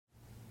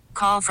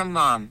Call from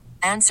mom.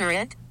 Answer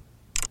it.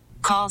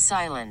 Call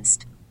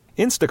silenced.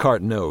 Instacart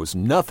knows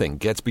nothing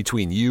gets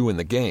between you and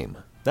the game.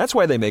 That's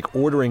why they make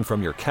ordering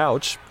from your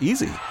couch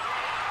easy.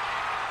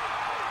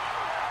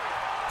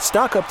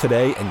 Stock up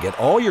today and get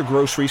all your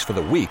groceries for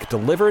the week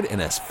delivered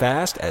in as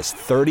fast as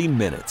 30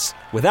 minutes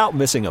without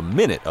missing a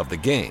minute of the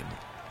game.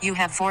 You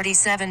have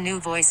 47 new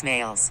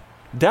voicemails.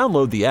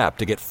 Download the app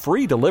to get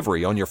free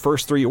delivery on your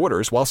first 3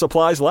 orders while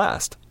supplies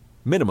last.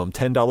 Minimum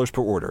 $10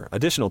 per order.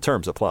 Additional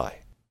terms apply.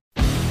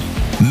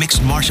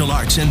 Mixed martial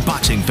arts and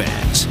boxing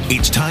fans,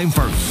 it's time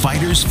for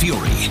Fighter's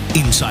Fury,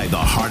 inside the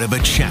heart of a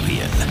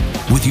champion.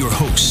 With your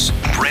hosts,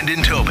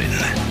 Brendan Tobin,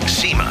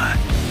 Seema,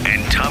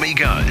 and Tommy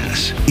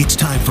Guns. It's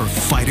time for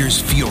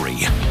Fighter's Fury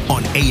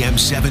on AM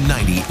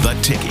 790, The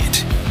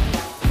Ticket.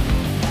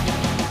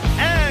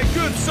 And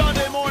good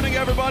Sunday morning,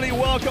 everybody.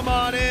 Welcome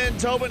on in.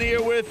 Tobin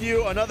here with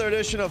you. Another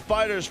edition of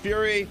Fighter's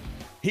Fury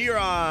here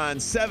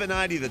on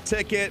 790, The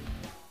Ticket.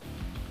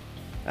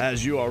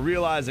 As you are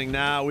realizing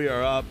now, we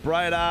are up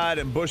bright-eyed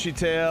and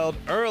bushy-tailed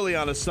early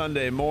on a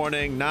Sunday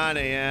morning, 9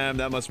 a.m.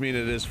 That must mean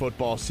it is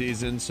football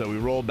season, so we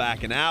roll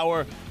back an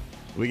hour.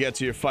 We get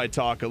to your fight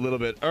talk a little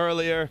bit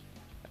earlier,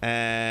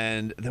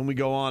 and then we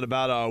go on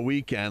about our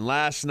weekend.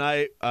 Last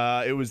night,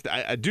 it was.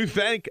 I do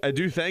thank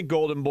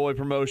Golden Boy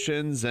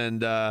Promotions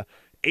and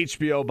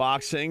HBO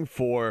Boxing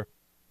for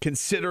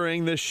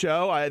considering this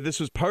show. It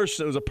was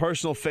a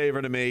personal favor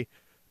to me.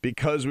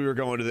 Because we were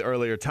going to the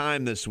earlier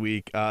time this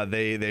week,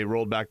 they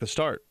rolled back the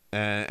start.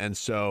 And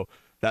so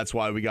that's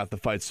why we got the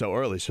fight so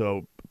early.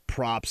 So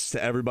props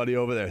to everybody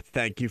over there.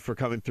 Thank you for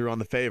coming through on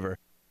the favor.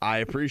 I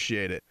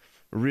appreciate it.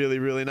 Really,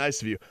 really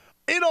nice of you.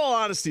 In all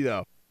honesty,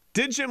 though,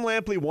 did Jim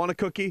Lampley want a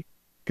cookie?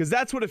 Because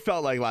that's what it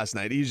felt like last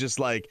night. He's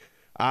just like,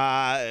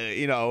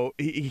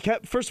 he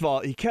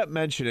kept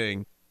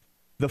mentioning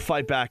the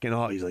fight back in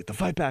August. He's like, the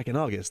fight back in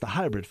August, the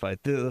hybrid fight,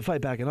 the fight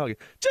back in August.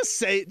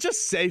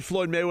 Just say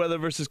Floyd Mayweather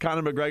versus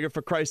Conor McGregor,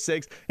 for Christ's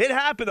sakes. It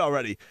happened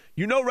already.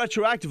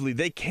 Retroactively,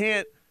 they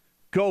can't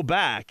go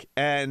back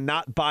and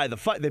not buy the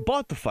fight. They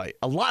bought the fight.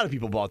 A lot of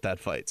people bought that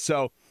fight.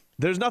 So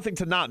there's nothing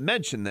to not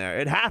mention there.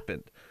 It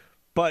happened.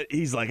 But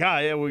he's like,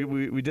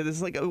 we did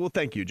this. Like, well,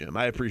 thank you, Jim.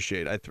 I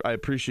appreciate it. I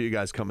appreciate you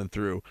guys coming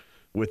through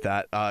with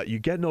that. You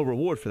get no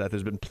reward for that.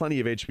 There's been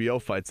plenty of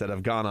HBO fights that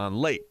have gone on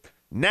late.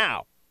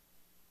 Now,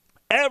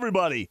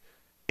 everybody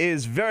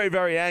is very,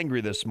 very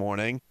angry this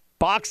morning.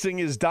 Boxing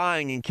is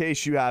dying, in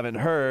case you haven't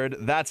heard.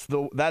 That's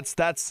the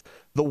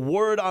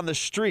word on the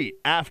street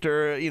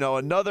after,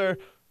 another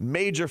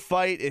major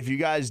fight. If you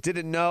guys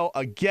didn't know,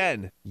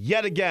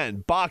 yet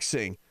again,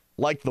 boxing,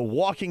 like The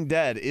Walking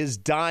Dead, is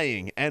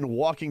dying and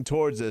walking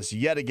towards us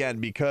yet again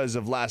because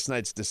of last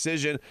night's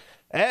decision.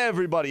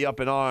 Everybody up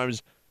in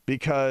arms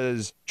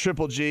because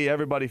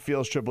everybody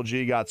feels Triple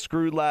G got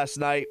screwed last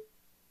night.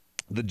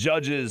 The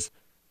judges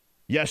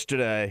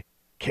yesterday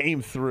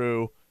came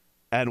through,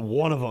 and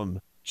one of them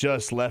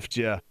just left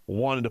you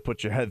wanting to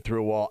put your head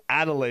through a wall.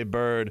 Adelaide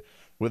Byrd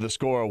with a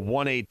score of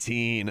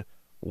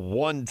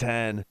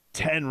 118-110,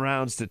 10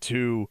 rounds to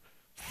 2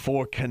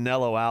 for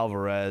Canelo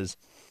Alvarez.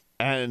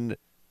 And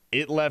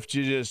it left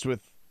you just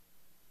with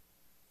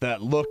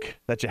that look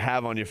that you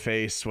have on your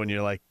face when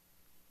you're like,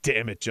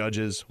 damn it,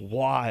 judges,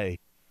 why?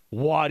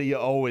 Why do you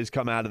always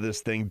come out of this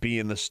thing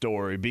being the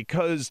story?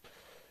 Because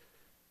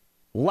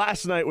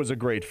last night was a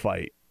great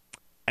fight.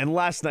 And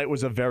last night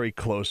was a very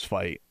close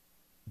fight.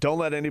 Don't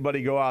let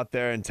anybody go out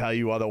there and tell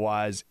you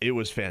otherwise. It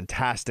was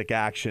fantastic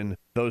action.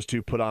 Those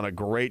two put on a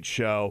great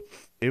show.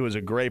 It was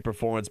a great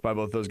performance by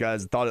both those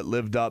guys. I thought it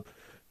lived up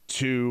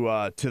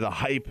to the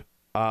hype.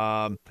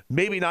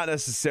 Maybe not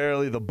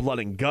necessarily the blood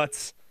and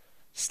guts,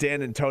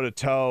 standing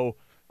toe-to-toe,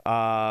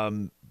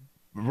 rock'em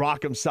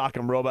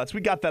sock'em robots. We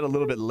got that a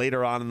little bit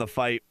later on in the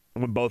fight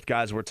when both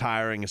guys were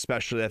tiring,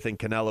 especially I think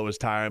Canelo was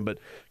tiring, but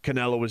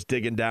Canelo was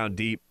digging down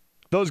deep.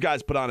 Those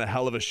guys put on a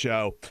hell of a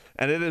show,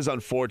 and it is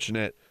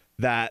unfortunate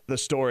that the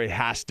story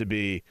has to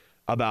be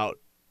about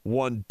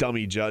one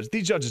dummy judge.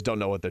 These judges don't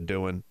know what they're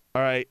doing,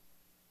 all right?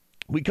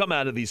 We come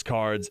out of these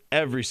cards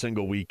every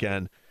single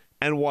weekend,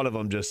 and one of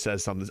them just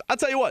says something. I'll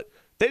tell you what,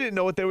 they didn't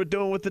know what they were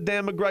doing with the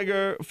Dan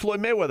McGregor-Floyd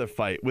Mayweather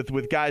fight,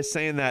 with guys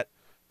saying that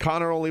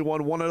Conor only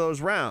won one of those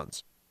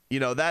rounds.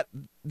 That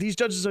these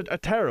judges are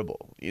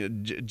terrible.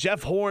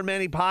 Jeff Horn,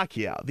 Manny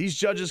Pacquiao. These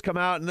judges come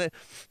out, and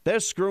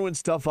they're screwing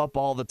stuff up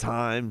all the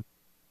time.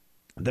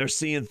 They're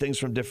seeing things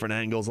from different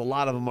angles. A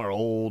lot of them are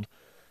old.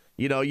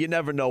 You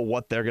never know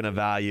what they're going to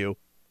value.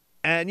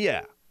 And,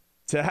 yeah,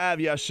 to have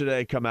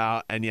yesterday come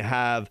out and you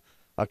have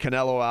a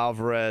Canelo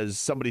Alvarez,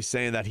 somebody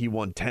saying that he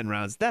won 10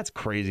 rounds, that's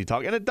crazy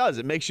talk. And it does.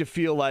 It makes you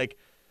feel like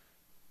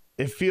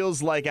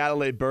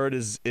Adelaide Byrd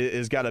is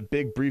got a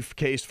big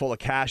briefcase full of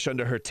cash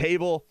under her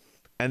table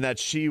and that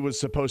she was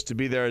supposed to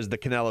be there as the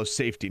Canelo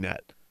safety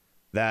net,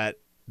 that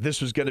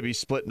this was going to be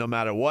split no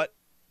matter what.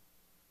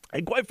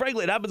 And quite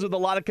frankly, it happens with a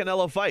lot of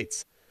Canelo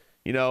fights.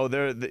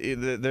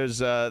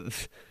 There's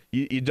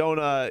you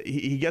don't.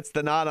 He gets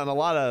the nod on a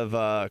lot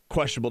of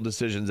questionable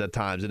decisions at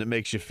times, and it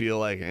makes you feel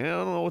like I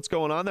don't know what's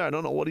going on there. I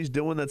don't know what he's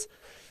doing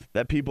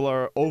that people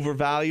are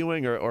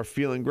overvaluing or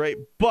feeling great,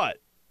 but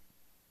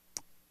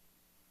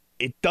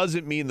it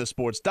doesn't mean the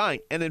sport's dying.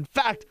 And in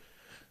fact,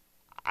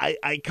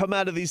 I come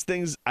out of these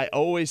things, I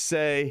always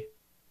say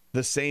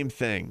the same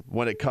thing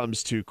when it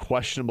comes to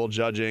questionable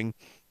judging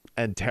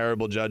and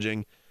terrible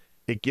judging.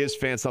 It gives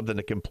fans something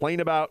to complain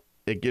about.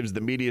 It gives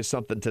the media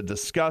something to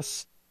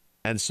discuss.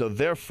 And so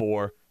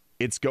therefore,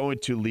 it's going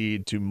to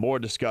lead to more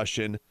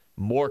discussion,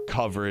 more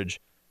coverage,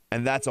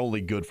 and that's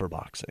only good for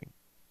boxing.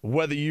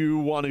 Whether you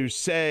want to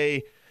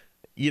say,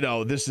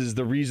 this is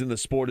the reason the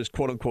sport is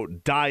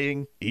quote-unquote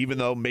dying, even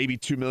though maybe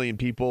 2 million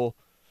people,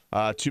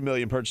 2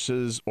 million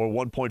purchases or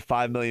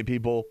 1.5 million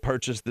people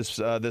purchased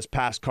this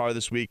past car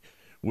this week,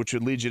 which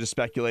would lead you to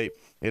speculate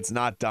it's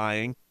not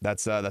dying.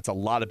 That's a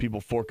lot of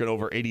people forking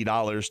over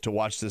 $80 to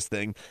watch this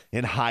thing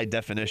in high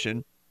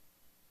definition.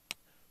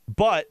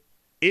 But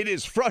it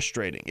is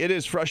frustrating. It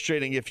is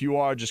frustrating if you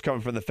are just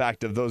coming from the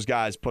fact of those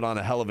guys put on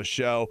a hell of a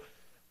show.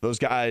 Those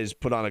guys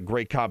put on a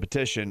great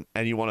competition,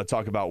 and you want to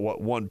talk about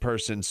what one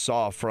person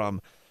saw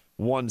from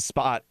one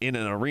spot in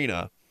an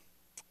arena.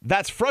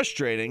 That's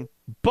frustrating,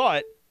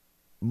 but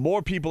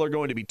more people are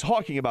going to be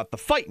talking about the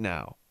fight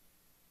now.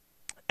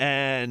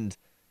 And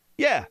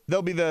yeah,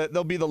 there'll be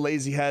the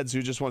lazy heads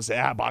who just want to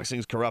say,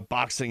 boxing's corrupt,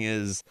 boxing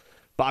is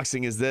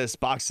this,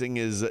 boxing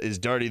is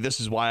dirty. This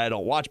is why I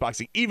don't watch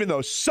boxing, even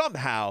though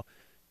somehow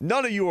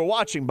none of you are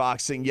watching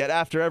boxing, yet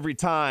after every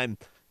time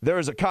there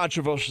is a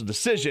controversial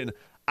decision,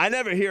 I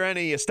never hear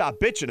any of you stop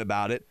bitching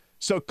about it.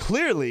 So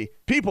clearly,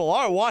 people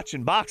are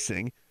watching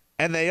boxing,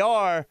 and they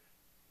are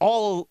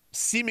all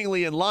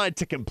seemingly in line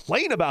to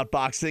complain about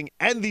boxing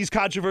and these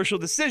controversial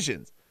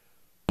decisions.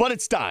 But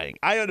it's dying.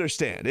 I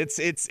understand.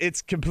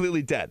 It's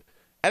completely dead.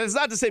 And it's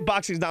not to say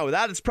boxing's not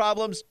without its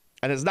problems,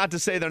 and it's not to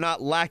say they're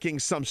not lacking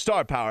some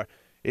star power.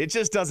 It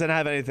just doesn't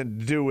have anything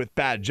to do with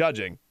bad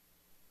judging.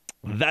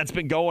 That's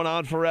been going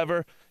on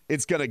forever.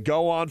 It's going to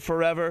go on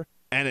forever,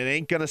 and it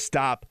ain't going to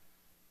stop.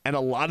 And a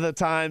lot of the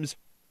times,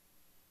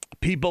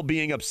 people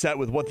being upset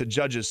with what the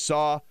judges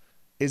saw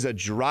is a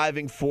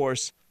driving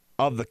force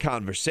of the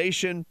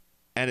conversation,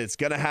 and it's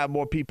going to have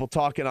more people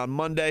talking on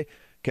Monday.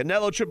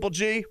 Canelo Triple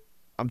G,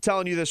 I'm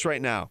telling you this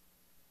right now.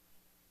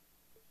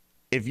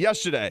 If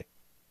yesterday,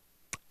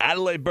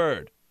 Adelaide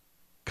Byrd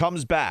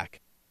comes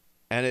back,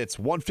 and it's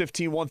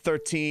 115,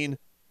 113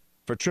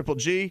 for Triple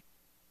G,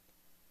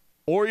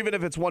 or even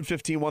if it's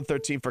 115,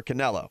 113 for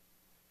Canelo,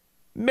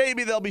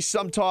 maybe there'll be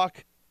some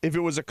talk.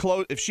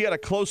 If she had a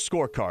close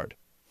scorecard,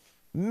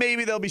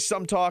 maybe there'll be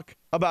some talk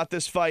about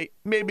this fight.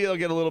 Maybe they'll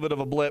get a little bit of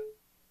a blip.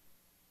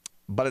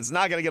 But it's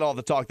not going to get all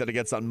the talk that it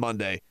gets on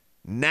Monday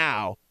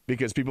now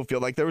because people feel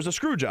like there was a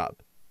screw job.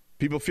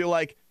 People feel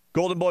like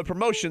Golden Boy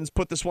Promotions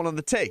put this one on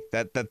the take,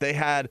 that they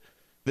had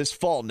this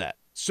fall net.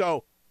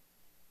 So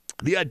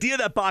the idea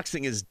that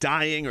boxing is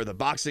dying or the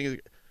boxing is...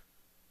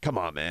 Come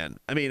on, man.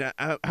 I mean,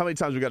 how many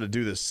times we got to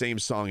do this same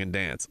song and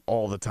dance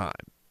all the time?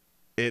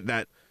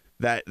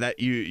 That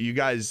you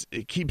guys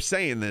keep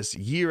saying this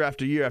year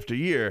after year after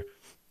year,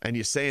 and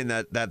you're saying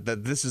that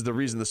this is the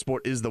reason the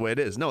sport is the way it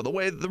is. No,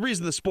 the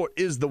reason the sport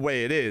is the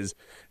way it is,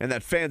 and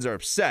that fans are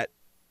upset,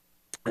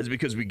 is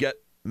because we get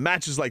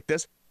matches like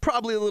this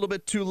probably a little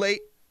bit too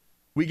late.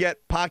 We get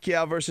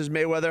Pacquiao versus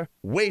Mayweather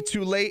way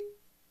too late.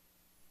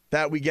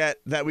 That we get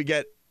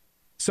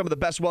some of the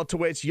best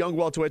welterweights, young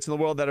welterweights in the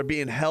world that are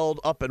being held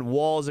up in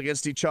walls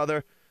against each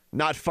other,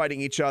 not fighting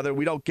each other.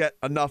 We don't get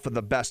enough of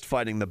the best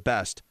fighting the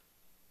best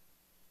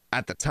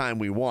at the time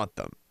we want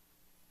them.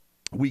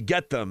 We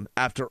get them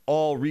after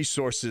all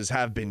resources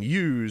have been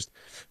used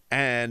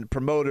and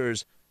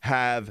promoters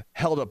have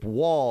held up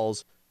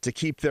walls to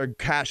keep their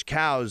cash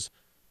cows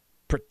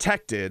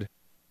protected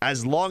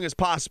as long as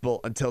possible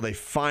until they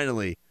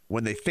finally,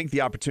 when they think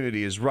the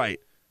opportunity is right,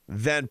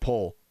 then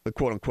pull the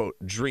quote-unquote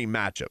dream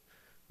matchup.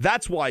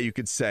 That's why you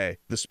could say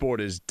the sport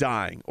is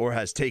dying or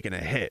has taken a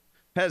hit.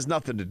 It has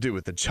nothing to do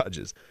with the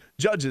judges.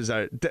 Judges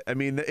are,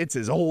 it's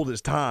as old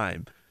as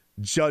time.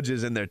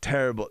 Judges and their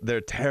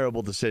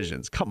terrible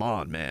decisions. Come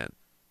on, man.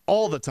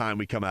 All the time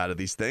we come out of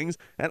these things,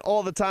 and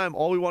all the time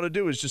all we want to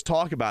do is just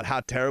talk about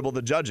how terrible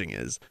the judging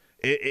is.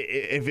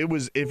 If it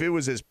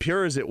was as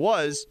pure as it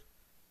was,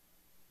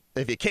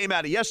 if it came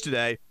out of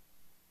yesterday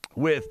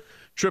with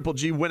Triple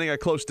G winning a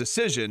close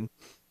decision,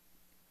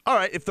 all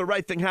right, if the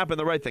right thing happened,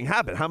 the right thing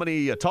happened. How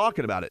many are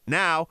talking about it?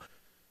 Now,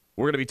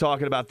 we're going to be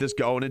talking about this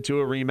going into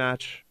a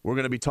rematch. We're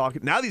going to be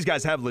talking. Now these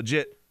guys have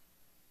legit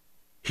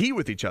heat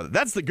with each other.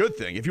 That's the good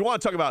thing. If you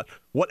want to talk about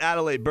what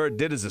Adelaide Byrd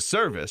did as a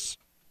service,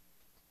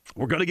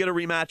 we're going to get a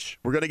rematch.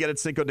 We're going to get it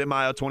Cinco de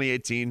Mayo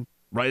 2018.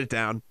 Write it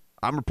down.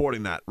 I'm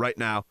reporting that right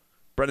now.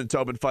 Brendan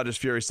Tobin, Fighters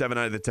Fury,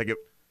 790 The Ticket.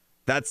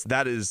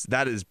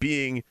 That is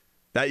being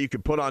that you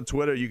can put on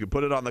Twitter. You can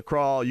put it on the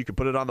crawl. You can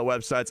put it on the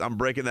websites. I'm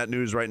breaking that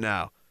news right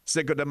now.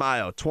 Cinco de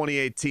Mayo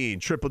 2018.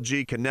 Triple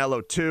G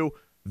Canelo 2.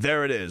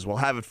 There it is. We'll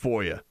have it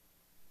for you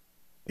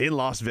in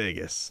Las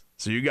Vegas.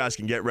 So you guys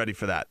can get ready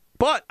for that.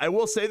 But I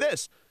will say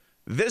this.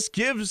 This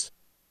gives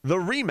the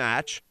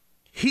rematch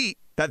heat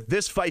that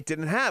this fight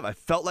didn't have. I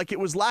felt like it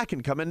was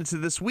lacking coming into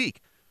this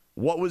week.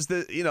 What was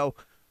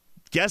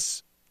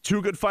yes,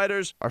 two good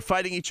fighters are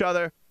fighting each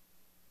other.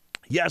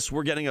 Yes,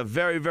 we're getting a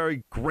very,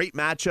 very great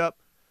matchup.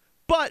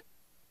 But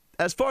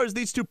as far as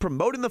these two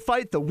promoting the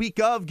fight the week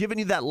of, giving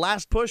you that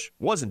last push,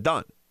 wasn't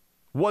done.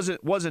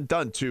 Wasn't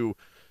done to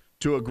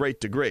a great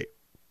degree.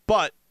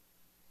 But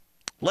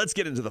let's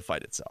get into the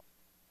fight itself.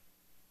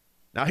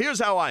 Now, here's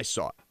how I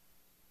saw it.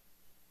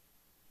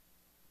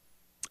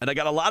 And I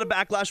got a lot of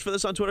backlash for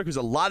this on Twitter because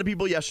a lot of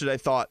people yesterday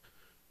thought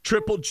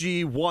Triple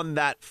G won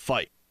that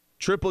fight.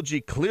 Triple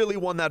G clearly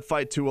won that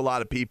fight to a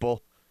lot of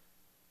people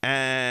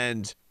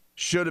and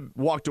should have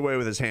walked away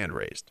with his hand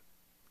raised.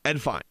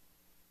 And fine.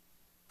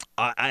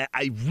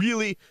 I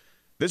really,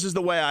 this is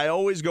the way I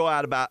always go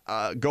about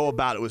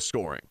it with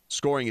scoring.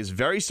 Scoring is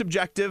very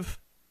subjective.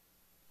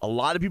 A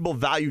lot of people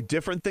value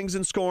different things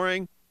in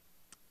scoring.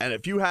 And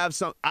if you have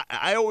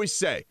I always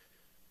say,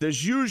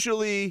 there's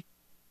usually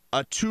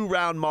a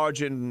 2-round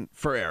margin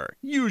for error.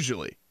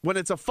 Usually. When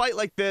it's a fight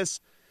like this.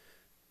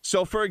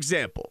 So, for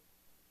example,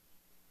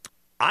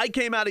 I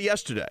came out of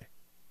yesterday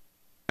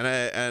and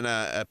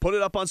I put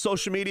it up on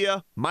social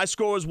media. My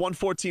score was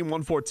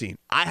 114-114.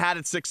 I had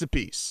it 6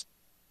 apiece.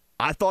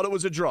 I thought it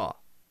was a draw.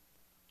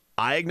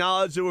 I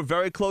acknowledge there were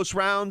very close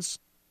rounds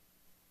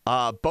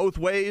both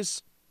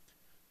ways.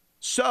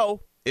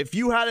 So, if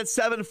you had it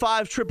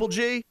 7-5 Triple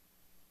G,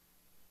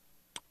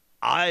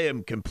 I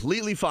am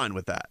completely fine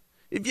with that.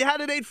 If you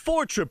had it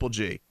 8-4 Triple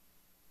G,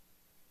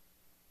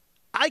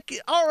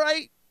 all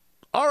right,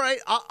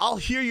 I'll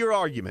hear your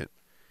argument.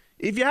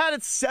 If you had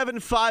it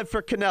 7-5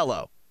 for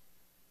Canelo,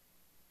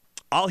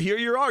 I'll hear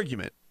your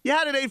argument. You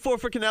had it 8-4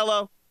 for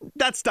Canelo,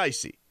 that's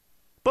dicey.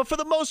 But for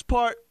the most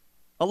part,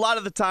 a lot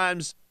of the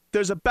times,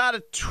 there's about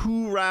a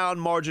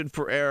 2-round margin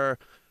for error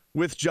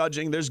with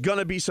judging. There's going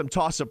to be some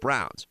toss-up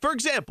rounds. For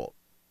example,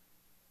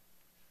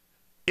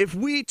 if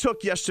we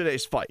took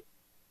yesterday's fight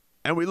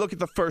and we look at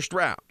the first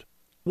round,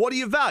 what do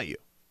you value?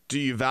 Do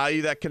you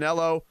value that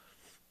Canelo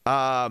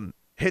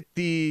hit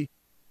the,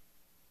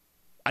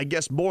 I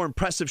guess, more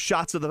impressive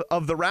shots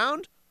of the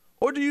round?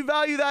 Or do you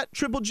value that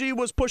Triple G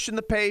was pushing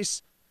the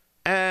pace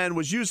and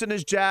was using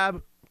his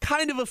jab,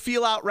 kind of a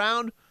feel-out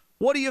round?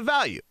 What do you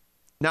value?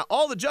 Now,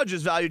 all the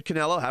judges valued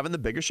Canelo having the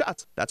bigger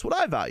shots. That's what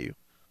I value.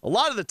 A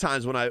lot of the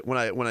times when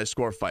I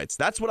score fights,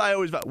 that's what I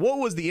always value. What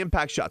was the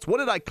impact shots? What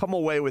did I come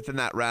away with in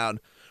that round?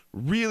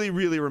 Really,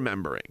 really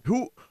remembering.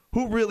 Who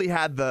really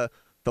had the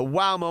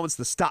wow moments,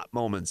 the stop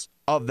moments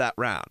of that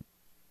round?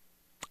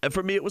 And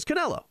for me, it was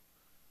Canelo.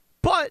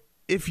 But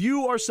if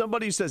you are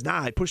somebody who says,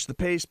 I pushed the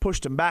pace,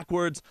 pushed him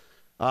backwards,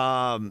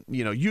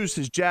 used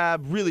his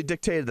jab, really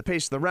dictated the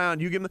pace of the round,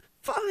 you give him,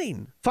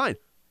 fine.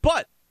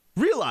 But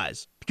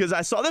realize, because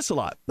I saw this a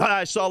lot,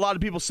 I saw a lot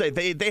of people say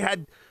they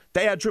had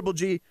Triple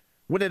G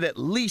win it at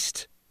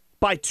least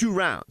by 2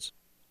 rounds.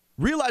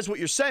 Realize what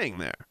you're saying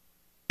there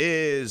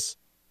is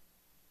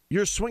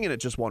you're swinging at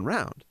just 1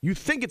 round. You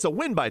think it's a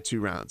win by 2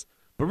 rounds,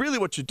 but really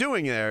what you're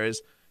doing there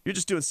is you're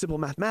just doing simple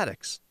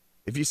mathematics.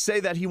 If you say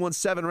that he won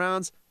 7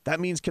 rounds, that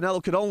means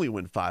Canelo could only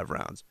win 5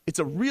 rounds. It's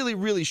a really,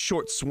 really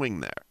short swing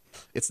there.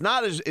 It's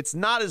not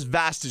as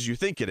vast as you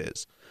think it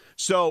is.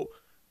 So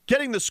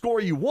getting the score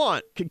you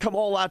want can come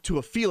all out to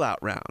a feel-out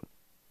round.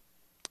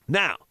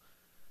 Now,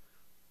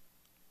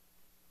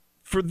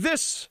 for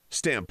this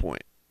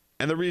standpoint,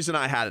 and the reason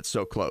I had it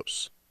so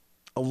close,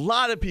 a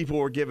lot of people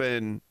were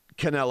giving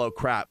Canelo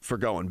crap for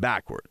going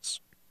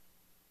backwards.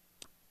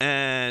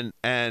 And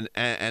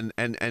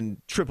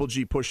Triple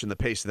G pushing the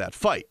pace of that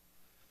fight.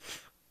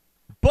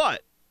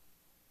 But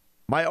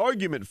my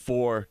argument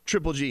for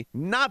Triple G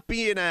not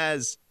being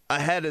as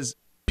ahead as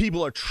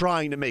people are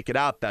trying to make it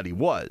out that he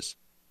was,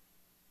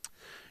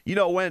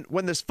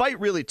 when this fight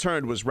really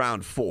turned was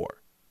round 4.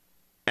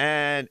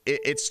 And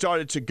it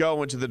started to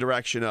go into the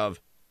direction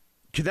of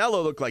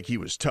Canelo looked like he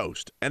was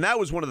toast. And that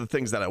was one of the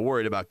things that I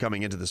worried about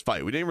coming into this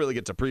fight. We didn't really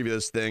get to preview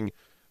this thing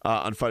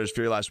on Fighters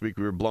Fury last week.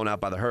 We were blown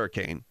out by the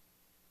hurricane.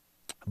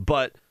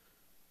 But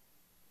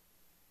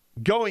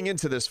going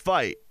into this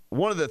fight,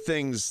 one of the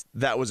things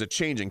that was a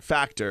changing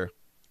factor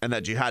and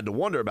that you had to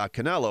wonder about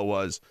Canelo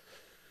was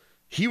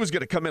he was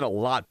going to come in a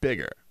lot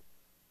bigger.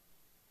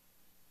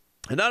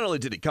 And not only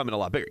did he come in a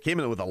lot bigger, he came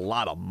in with a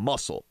lot of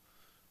muscle,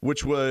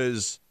 which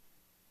was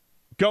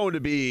going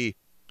to be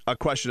a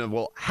question of,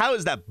 well, how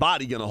is that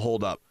body going to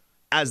hold up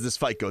as this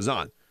fight goes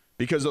on?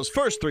 Because those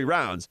first 3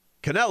 rounds,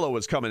 Canelo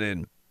was coming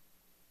in.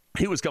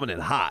 He was coming in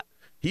hot.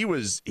 He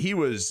was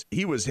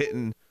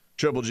hitting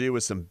Triple G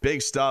with some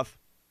big stuff,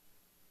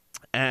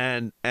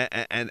 and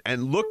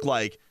looked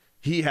like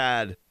he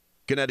had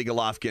Gennady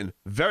Golovkin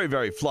very,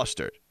 very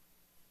flustered.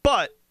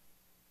 But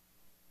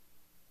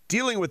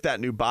dealing with that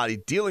new body,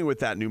 dealing with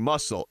that new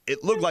muscle,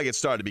 it looked like it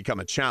started to become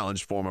a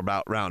challenge for him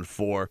about round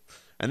 4.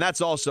 And that's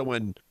also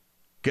when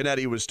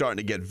Gennady was starting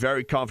to get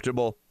very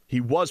comfortable.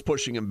 He was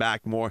pushing him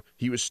back more.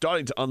 He was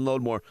starting to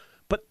unload more,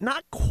 but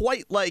not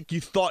quite like you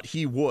thought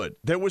he would.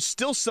 There was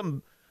still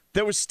something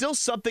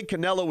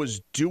Canelo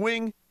was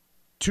doing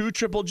to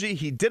Triple G.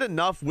 He did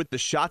enough with the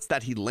shots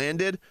that he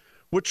landed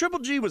where Triple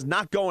G was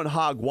not going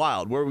hog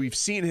wild, where we've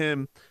seen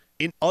him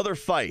in other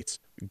fights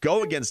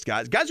go against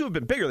guys who have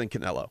been bigger than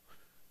Canelo,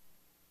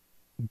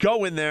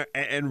 go in there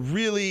and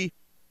really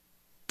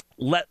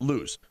let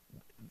loose.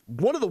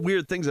 One of the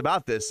weird things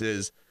about this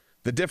is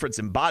the difference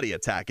in body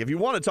attack. If you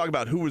want to talk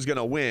about who was going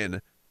to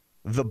win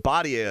the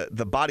body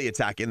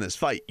attack in this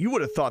fight, you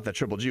would have thought that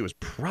Triple G was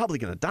probably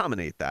going to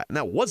dominate that, and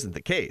that wasn't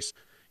the case.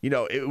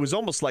 It was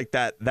almost like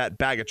that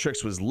bag of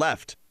tricks was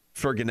left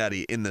for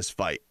Gennady in this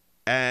fight.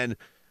 And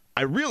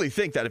I really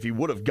think that if he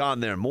would have gone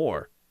there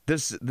more,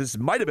 this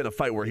might have been a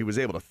fight where he was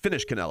able to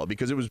finish Canelo,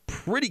 because it was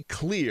pretty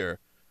clear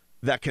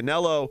that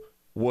Canelo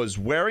was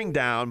wearing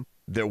down.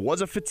 There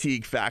was a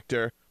fatigue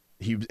factor.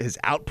 His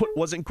output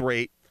wasn't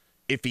great.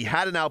 If he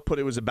had an output,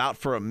 it was about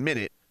for a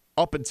minute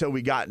up until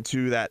we got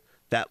into that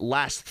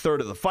last third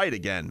of the fight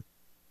again.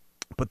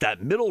 But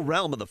that middle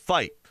realm of the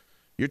fight,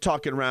 you're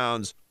talking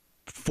rounds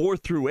 4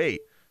 through 8,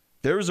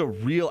 there was a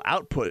real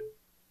output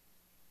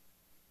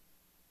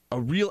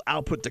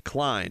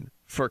decline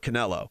for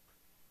Canelo.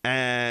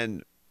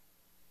 And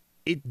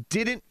it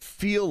didn't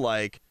feel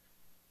like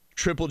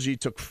Triple G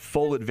took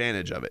full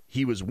advantage of it.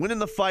 He was winning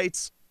the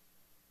fights.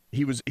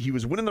 He was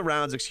winning the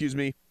rounds, excuse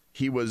me.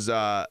 He was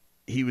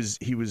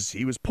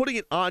putting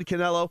it on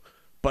Canelo,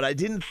 but I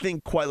didn't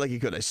think quite like he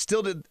could.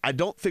 I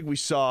don't think we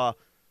saw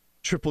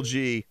Triple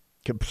G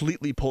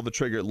completely pull the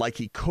trigger like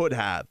he could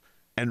have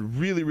and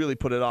really, really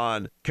put it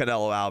on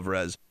Canelo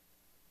Alvarez.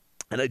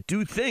 And I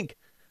do think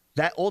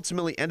that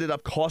ultimately ended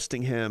up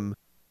costing him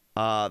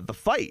the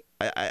fight.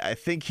 I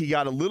think he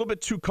got a little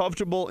bit too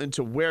comfortable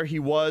into where he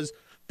was,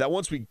 that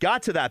once we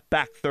got to that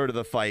back third of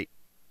the fight,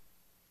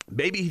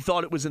 maybe he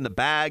thought it was in the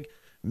bag.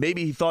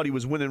 Maybe he thought he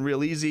was winning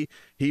real easy.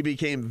 He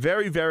became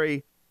very,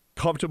 very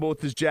comfortable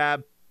with his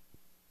jab.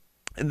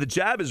 And the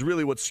jab is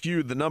really what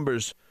skewed the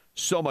numbers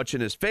so much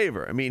in his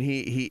favor. I mean,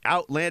 he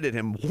outlanded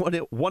him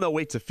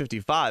 108 to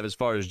 55 as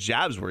far as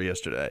jabs were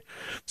yesterday.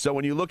 So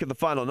when you look at the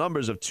final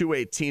numbers of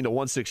 218 to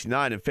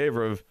 169 in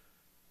favor of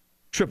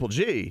Triple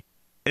G,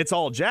 it's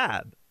all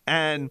jab.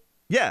 And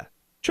yeah,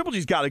 Triple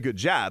G's got a good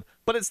jab,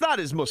 but it's not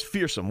his most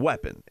fearsome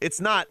weapon. It's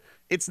not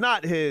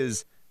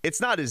his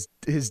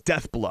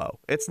death blow.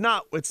 It's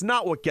not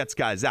what gets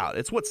guys out.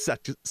 It's what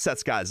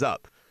sets guys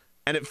up.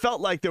 And it felt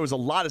like there was a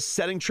lot of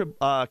setting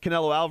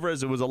Canelo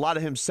Alvarez. It was a lot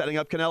of him setting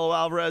up Canelo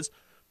Alvarez,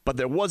 but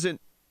there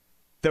wasn't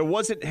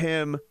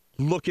him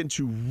looking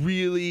to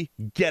really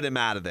get him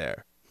out of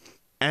there.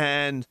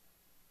 And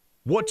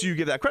what do you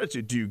give that credit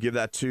to? Do you give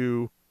that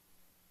to,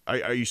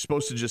 are you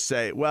supposed to just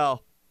say,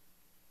 well,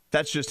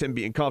 that's just him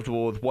being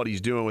comfortable with what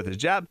he's doing with his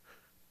jab?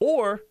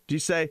 Or do you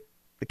say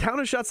the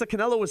counter shots that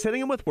Canelo was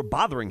hitting him with were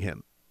bothering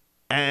him,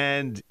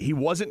 and he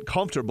wasn't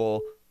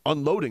comfortable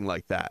unloading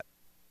like that?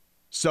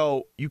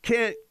 So you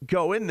can't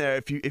go in there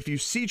if you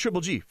see Triple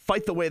G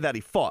fight the way that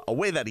he fought, a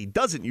way that he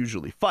doesn't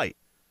usually fight,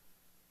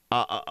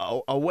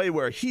 a way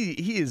where he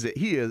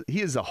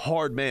is a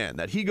hard man,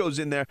 that he goes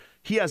in there,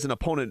 he has an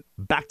opponent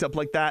backed up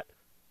like that,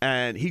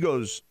 and he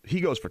goes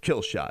for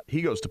kill shot.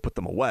 He goes to put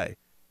them away.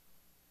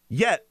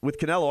 Yet with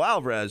Canelo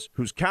Alvarez,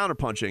 whose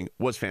counterpunching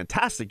was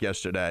fantastic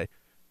yesterday,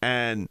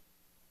 and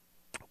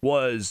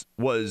was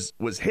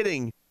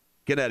hitting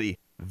Gennady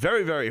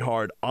very, very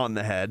hard on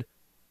the head.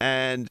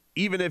 And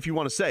even if you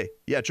want to say,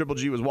 yeah, Triple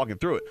G was walking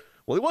through it,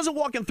 well, he wasn't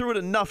walking through it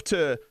enough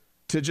to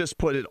just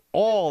put it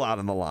all out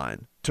on the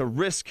line, to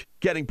risk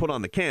getting put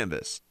on the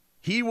canvas.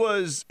 He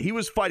was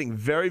fighting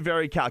very,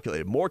 very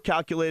calculated, more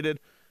calculated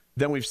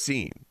than we've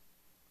seen.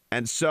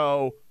 And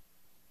so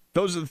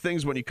those are the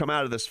things when you come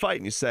out of this fight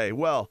and you say,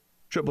 well,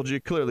 Triple G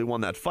clearly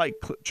won that fight.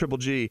 Triple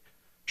G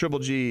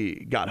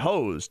got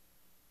hosed.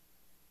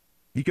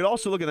 You could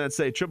also look at that and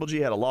say Triple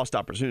G had a lost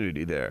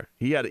opportunity there.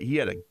 He had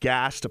a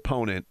gassed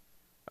opponent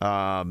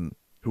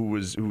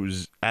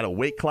who's at a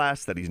weight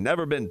class that he's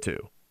never been to.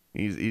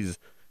 He's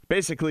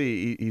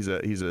basically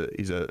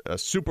a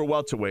super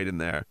welterweight in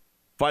there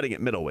fighting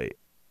at middleweight,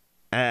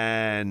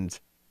 and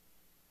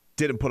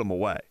didn't put him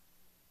away.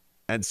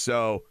 And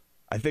so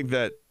I think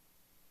that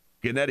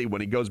Gennady,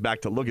 when he goes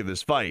back to look at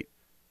this fight,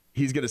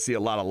 he's going to see a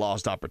lot of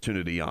lost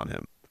opportunity on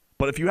him.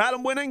 But if you had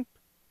him winning,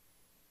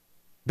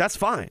 that's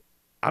fine.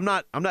 I'm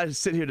not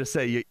sitting here to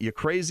say you're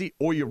crazy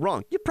or you're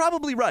wrong. You're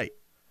probably right.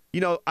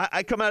 You know,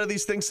 I come out of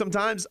these things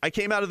sometimes. I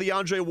came out of the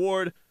Andre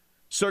Ward,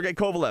 Sergey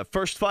Kovalev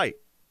first fight,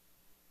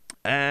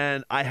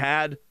 and I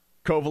had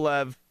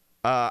Kovalev.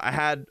 I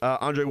had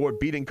Andre Ward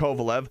beating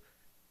Kovalev,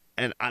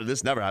 and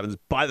this never happens,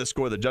 by the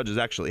score the judges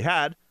actually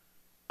had.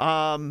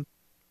 And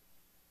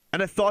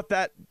I thought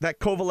that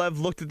Kovalev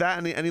looked at that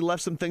and he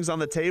left some things on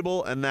the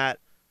table, and that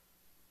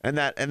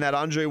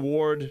Andre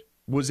Ward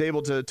was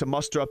able to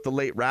muster up the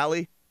late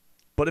rally.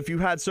 But if you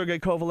had Sergey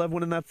Kovalev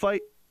winning that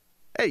fight,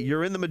 hey,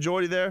 you're in the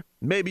majority there.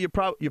 Maybe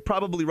you're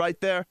probably right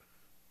there.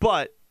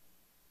 But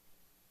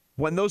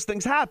when those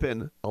things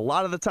happen, a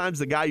lot of the times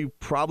the guy you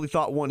probably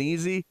thought won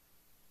easy,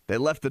 they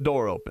left the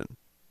door open.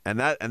 And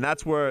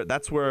that's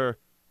where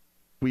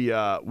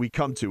we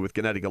come to with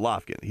Gennady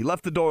Golovkin. He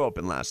left the door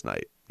open last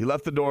night. He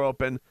left the door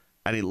open,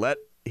 and he let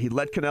he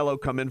let Canelo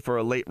come in for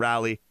a late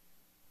rally,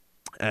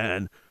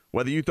 and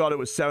whether you thought it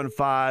was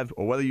 7-5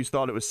 or whether you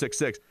thought it was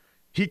 6-6,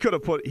 he could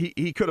have put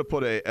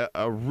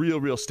a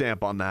real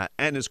stamp on that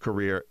and his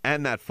career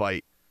and that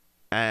fight,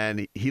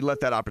 and he let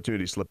that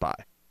opportunity slip by.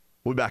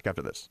 We'll be back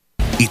after this.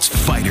 It's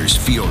Fighters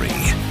Fury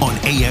on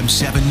AM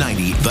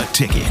 790 The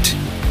Ticket.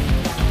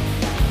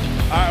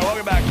 All right,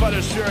 welcome back.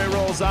 Fighters Fury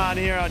rolls on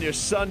here on your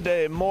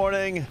Sunday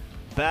morning.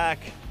 Back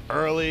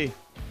early,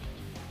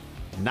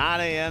 9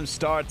 a.m.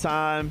 start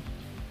time.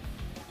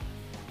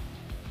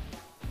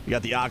 You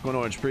got the Aqua and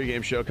Orange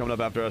pregame show coming up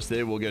after us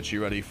today. We'll get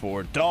you ready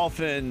for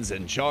Dolphins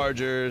and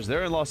Chargers.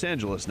 They're in Los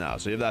Angeles now,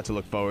 so you have that to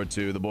look forward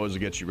to. The boys will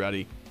get you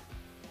ready.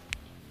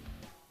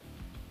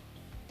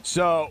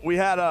 So we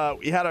had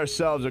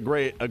ourselves a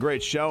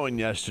great showing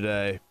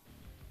yesterday,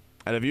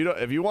 and if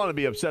you want to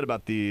be upset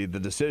about the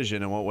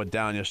decision and what went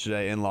down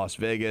yesterday in Las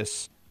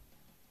Vegas,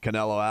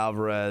 Canelo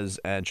Alvarez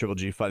and Triple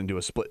G fighting to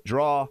a split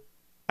draw,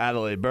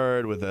 Adelaide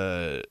Bird with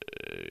a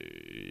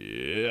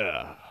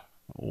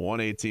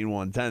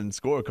 118-110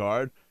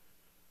 scorecard,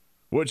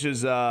 which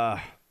is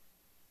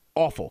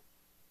awful.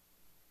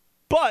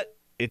 But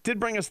it did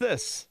bring us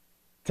this: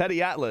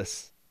 Teddy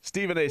Atlas,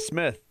 Stephen A.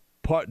 Smith,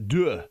 Part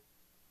 2.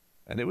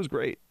 And it was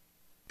great.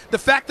 The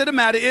fact of the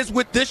matter is,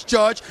 with this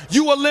judge,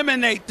 you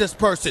eliminate this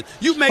person.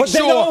 You make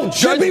sure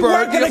Judge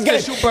Bird, the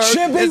official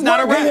Bird, is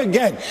not around.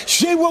 Again.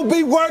 She will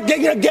be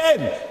working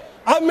again.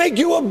 I make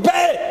you a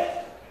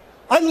bet.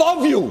 I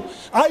love you.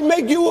 I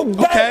make you a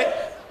bet.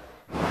 Okay.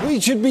 We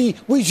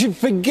should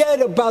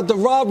forget about the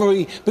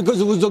robbery because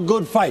it was a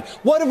good fight.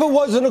 What if it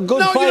wasn't a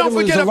good fight? No, you don't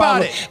forget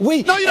about it. No,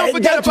 you don't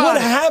forget about it.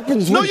 That's what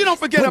happens. No, you don't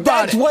forget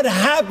about it. That's what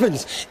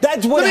happens.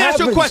 That's what happens. Let me ask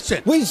you a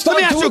question. We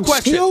start Let me ask you a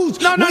question. No.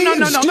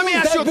 Let me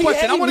ask you a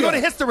question. I want to go to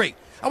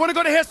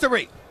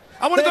history.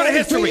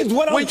 History is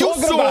what I'm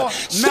talking about.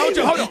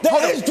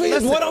 The history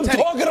is what I'm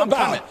talking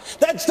about.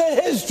 That's the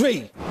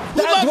history.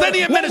 Who loves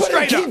any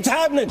administrator?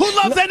 Who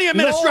loves any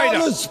administrator?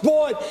 No other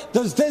sport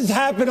does this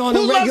happen on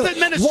a regular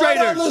basis. Who loves administrators?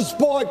 What other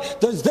sport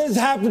does this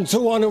happen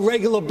to on a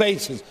regular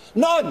basis?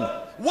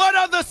 None. What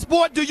other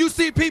sport do you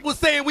see people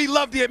saying we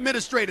love the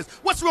administrators?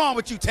 What's wrong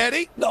with you,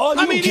 Teddy?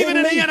 Even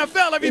in the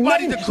NFL,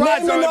 everybody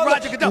decries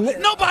Roger Goodell.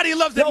 Nobody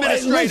loves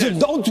administrators. Listen,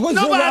 don't twist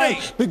it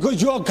around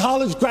because you're a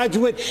college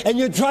graduate and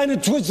you're trying to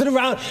twist it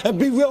around and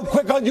be real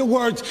quick on your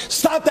words.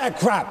 Stop that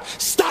crap.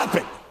 Stop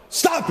it.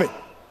 Stop it.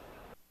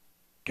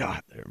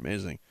 God, they're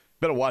amazing.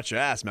 Better watch your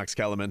ass, Max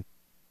Kellerman.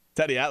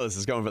 Teddy Atlas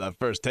is going for that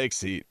first take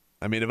seat.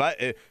 I mean,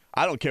 I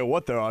don't care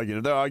what they're arguing.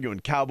 If they're arguing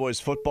Cowboys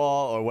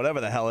football or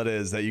whatever the hell it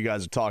is that you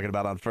guys are talking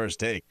about on First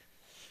Take,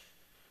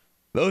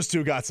 those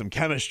two got some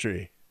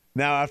chemistry.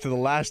 Now, after the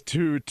last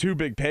two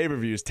big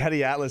pay-per-views,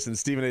 Teddy Atlas and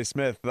Stephen A.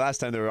 Smith, the last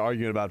time they were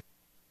arguing about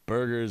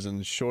burgers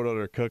and short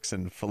order cooks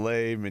and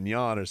filet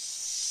mignon or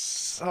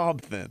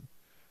something.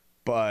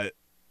 But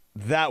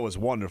that was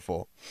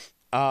wonderful.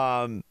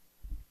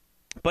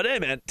 But hey,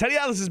 man, Teddy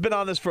Atlas has been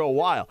on this for a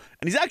while,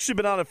 and he's actually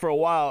been on it for a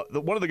while.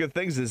 One of the good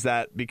things is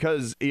that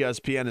because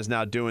ESPN is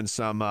now doing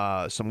some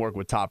work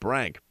with Top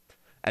Rank,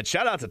 and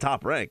shout out to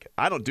Top Rank.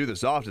 I don't do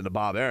this often to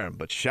Bob Arum,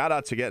 but shout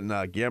out to getting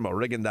Guillermo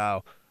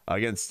Rigondeaux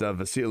against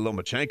Vasily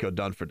Lomachenko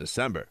done for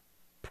December.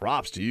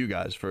 Props to you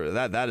guys for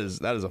that. That is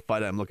a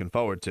fight I'm looking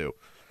forward to.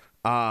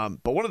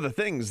 But one of the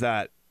things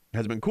that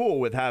has been cool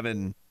with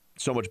having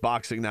so much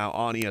boxing now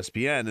on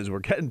ESPN is we're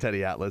getting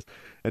Teddy Atlas,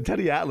 and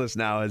Teddy Atlas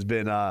now has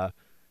been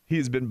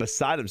he's been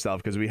beside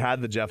himself because we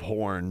had the Jeff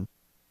Horn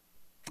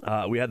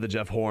Manny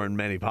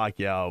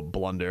Pacquiao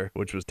blunder,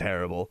 which was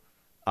terrible,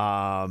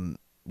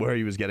 where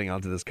he was getting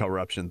onto this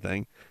corruption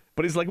thing.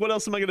 But he's like, what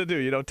else am I going to do?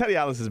 You know, Teddy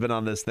Atlas has been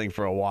on this thing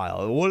for a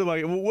while.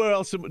 Where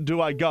else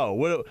do I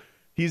go?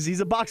 He's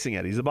a boxing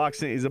head. He's a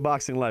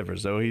boxing lifer.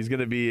 So he's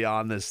going to be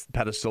on this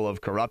pedestal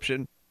of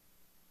corruption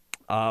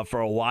for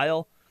a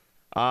while.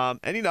 And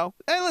hey,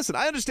 listen,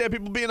 I understand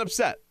people being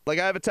upset. Like,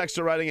 I have a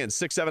texter writing in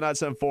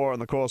 67974 on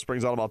the Coral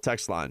Springs Automobile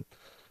text line.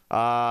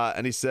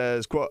 And he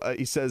says,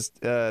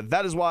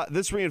 that is why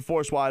this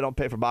reinforced why I don't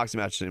pay for boxing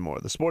matches anymore.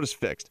 The sport is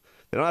fixed.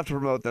 They don't have to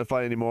promote that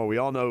fight anymore. We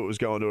all know it was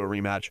going to a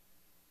rematch,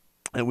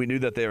 and we knew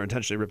that they were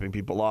intentionally ripping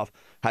people off.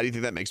 How do you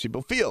think that makes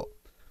people feel?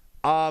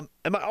 And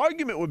my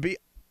argument would be,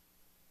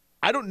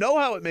 I don't know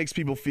how it makes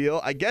people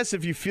feel. I guess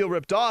if you feel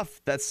ripped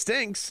off, that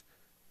stinks.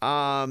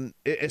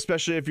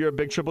 Especially if you're a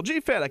big Triple G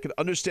fan, I can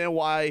understand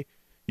why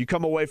you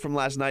come away from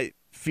last night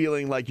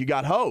feeling like you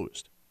got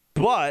hosed.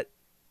 But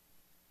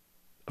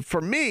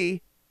for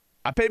me,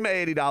 I paid my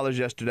 $80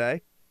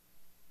 yesterday,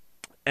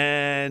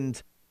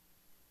 and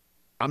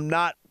I'm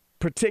not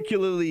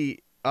particularly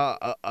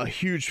a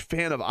huge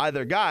fan of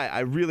either guy. I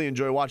really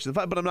enjoy watching the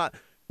fight, but I'm not.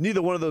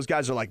 Neither one of those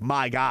guys are like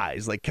my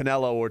guys, like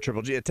Canelo or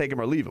Triple G. Take them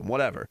or leave them,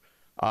 whatever.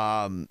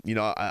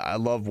 I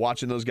love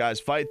watching those guys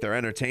fight. They're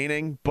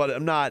entertaining, but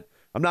I'm not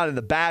in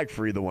the bag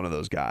for either one of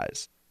those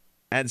guys.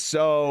 And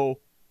so,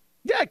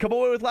 yeah, I come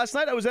away with last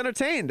night. I was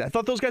entertained. I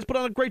thought those guys put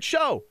on a great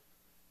show.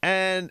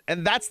 And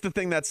that's the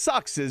thing that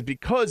sucks is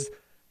because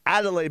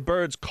Adelaide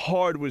Bird's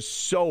card was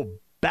so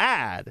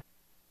bad,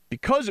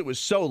 because it was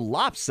so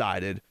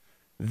lopsided,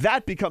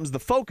 that becomes the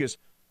focus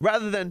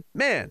rather than,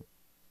 man,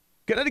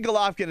 Gennady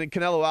Golovkin and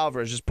Canelo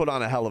Alvarez just put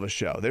on a hell of a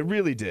show. They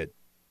really did.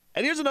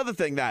 And here's another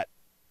thing that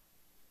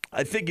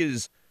I think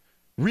is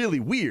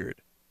really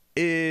weird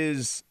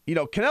is,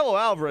 Canelo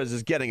Alvarez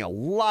is getting a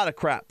lot of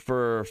crap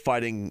for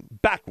fighting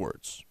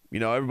backwards.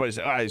 Everybody's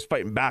saying, he's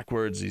fighting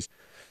backwards.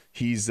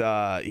 He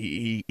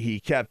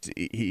kept,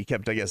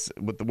 I guess,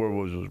 what the word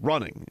was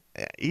running.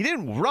 He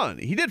didn't run.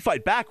 He did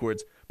fight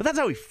backwards, but that's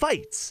how he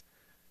fights.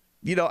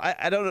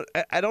 I don't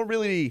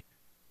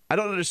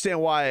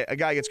understand why a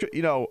guy gets,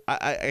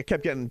 I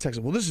kept getting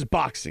texts, well, this is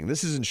boxing.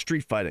 This isn't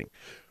street fighting.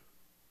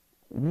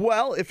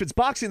 Well, if it's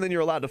boxing, then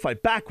you're allowed to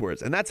fight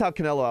backwards. And that's how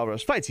Canelo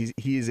Alvarez fights.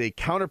 He is a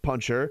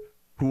counterpuncher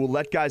who will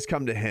let guys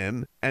come to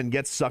him and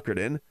get suckered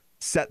in,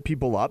 set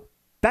people up.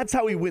 That's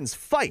how he wins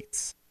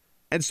fights.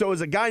 And so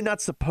as a guy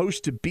not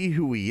supposed to be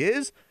who he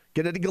is,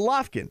 Gennady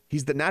Golovkin,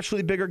 he's the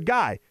naturally bigger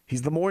guy.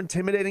 He's the more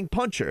intimidating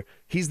puncher.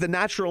 He's the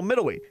natural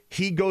middleweight.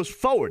 He goes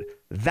forward.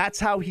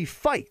 That's how he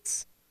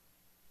fights.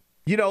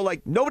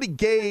 Nobody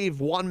gave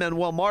Juan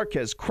Manuel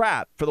Marquez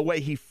crap for the way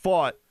he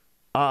fought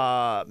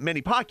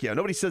Manny Pacquiao.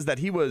 Nobody says that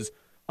he was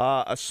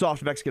a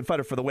soft Mexican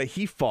fighter for the way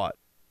he fought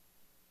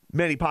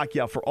Manny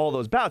Pacquiao for all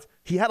those bouts.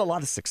 He had a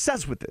lot of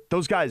success with it.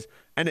 Those guys,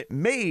 and it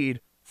made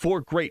for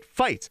great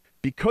fights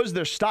because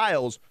their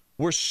styles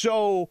were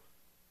so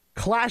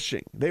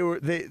clashing.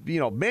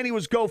 Manny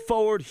was go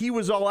forward, he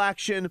was all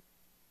action,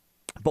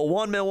 but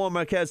Juan Manuel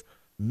Marquez,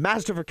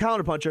 master for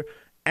counterpuncher,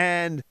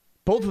 and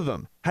both of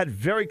them had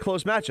very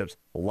close matchups.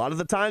 A lot of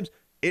the times,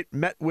 it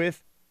met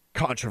with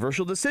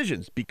controversial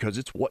decisions because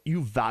it's what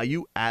you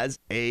value as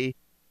a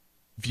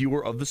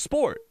viewer of the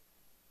sport.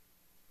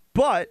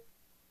 But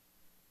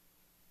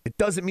it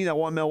doesn't mean that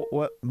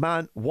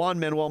Juan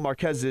Manuel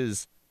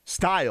Marquez's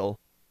style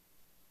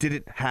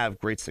didn't have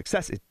great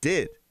success. It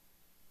did.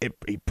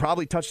 He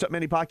probably touched up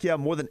Manny Pacquiao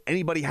more than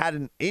anybody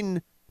had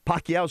in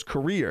Pacquiao's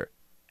career.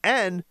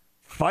 And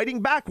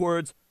fighting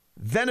backwards,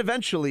 then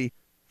eventually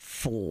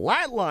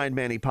flatlined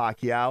Manny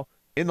Pacquiao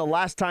in the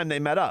last time they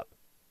met up.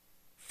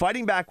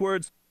 Fighting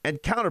backwards and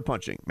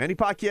counterpunching. Manny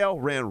Pacquiao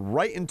ran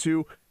right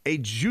into a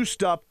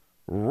juiced up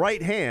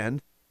right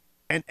hand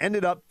and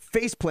ended up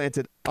face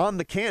planted on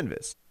the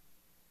canvas.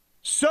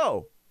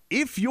 So,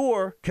 if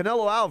you're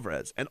Canelo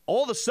Alvarez and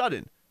all of a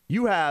sudden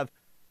you have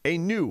a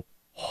new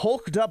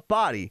hulked up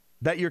body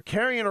that you're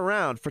carrying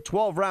around for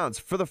 12 rounds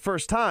for the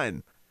first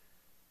time,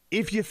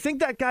 if you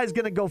think that guy's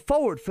going to go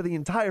forward for the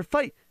entire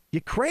fight,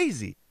 you're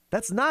crazy.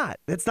 That's not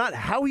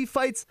how he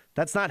fights.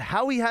 That's not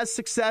how he has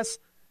success.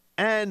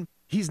 And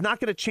he's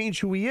not going to change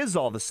who he is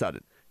all of a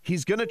sudden.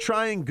 He's going to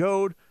try and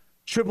goad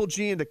Triple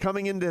G into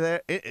coming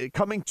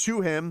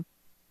to him,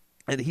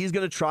 and he's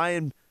going to try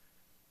and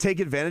take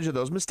advantage of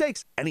those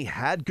mistakes. And he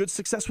had good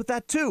success with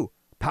that too.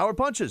 Power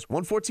punches,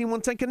 114,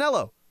 110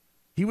 Canelo.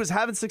 He was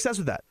having success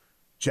with that.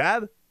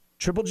 Jab,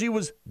 Triple G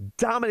was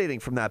dominating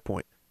from that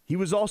point. He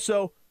was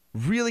also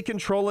really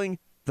controlling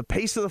the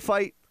pace of the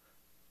fight.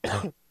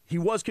 He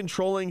was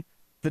controlling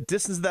the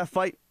distance of that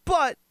fight,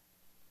 but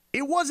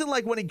it wasn't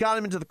like when he got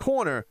him into the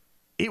corner,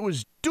 it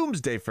was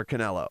doomsday for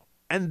Canelo.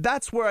 And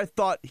that's where I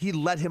thought he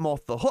let him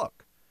off the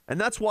hook. And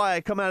that's why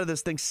I come out of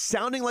this thing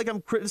sounding like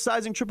I'm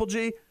criticizing Triple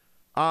G,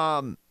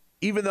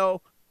 even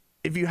though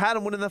if you had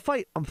him winning the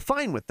fight, I'm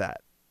fine with that.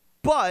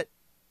 But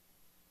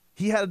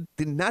he had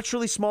the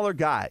naturally smaller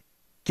guy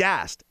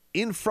gassed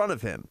in front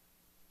of him.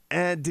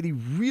 And did he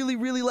really,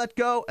 really let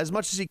go as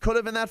much as he could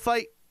have in that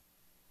fight?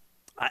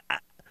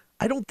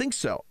 I don't think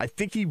so. I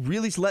think he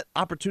really let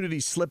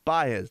opportunities slip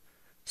by.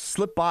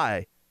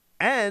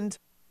 And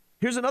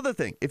here's another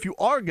thing. If you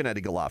are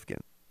Gennady Golovkin,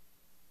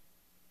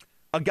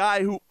 a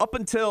guy who up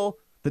until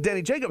the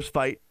Danny Jacobs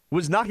fight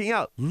was knocking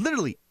out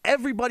literally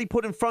everybody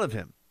put in front of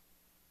him,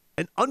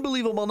 an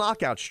unbelievable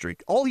knockout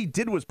streak. All he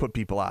did was put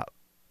people out.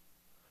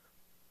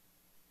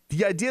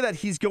 The idea that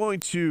he's going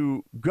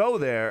to go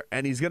there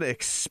and he's going to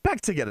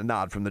expect to get a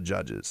nod from the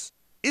judges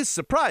is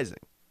surprising.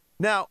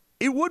 Now,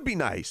 it would be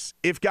nice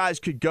if guys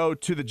could go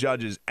to the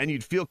judges and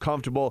you'd feel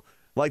comfortable,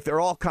 like they're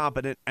all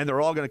competent and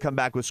they're all going to come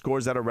back with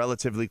scores that are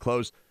relatively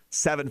close,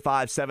 7-5,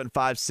 7-5,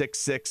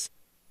 6-6,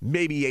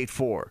 maybe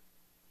 8-4.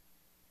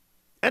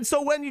 And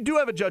so when you do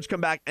have a judge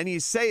come back and you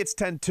say it's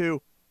 10-2,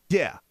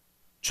 yeah,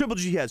 Triple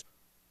G has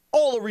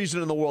all the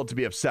reason in the world to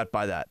be upset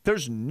by that.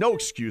 There's no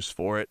excuse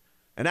for it.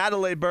 And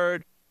Adelaide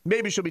Bird,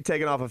 maybe she'll be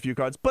taken off a few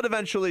cards, but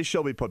eventually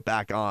she'll be put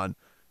back on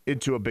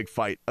into a big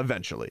fight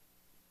eventually.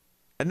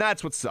 And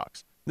that's what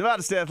sucks.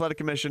 Nevada State Athletic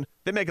Commission,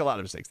 they make a lot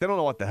of mistakes. They don't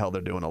know what the hell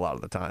they're doing a lot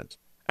of the times.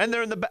 And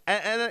they're in the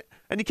and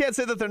you can't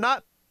say that they're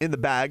not in the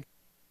bag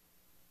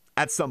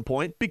at some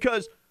point,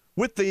 because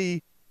with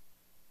the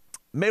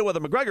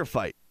Mayweather-McGregor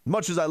fight,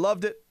 much as I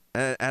loved it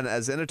and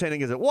as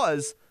entertaining as it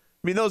was,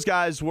 I mean, those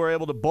guys were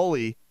able to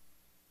bully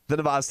the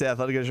Nevada State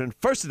Athletic Commission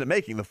first into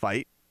making the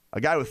fight,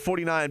 a guy with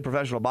 49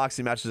 professional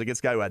boxing matches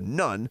against a guy who had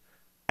none,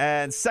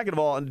 and second of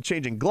all, into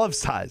changing glove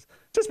size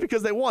just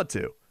because they want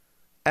to.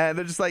 And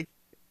they're just like,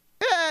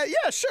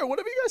 yeah, sure,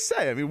 whatever you guys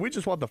say. I mean, we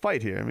just want the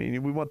fight here. I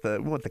mean, we want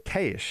the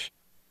cash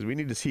because we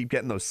need to keep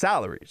getting those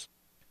salaries.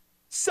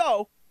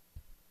 So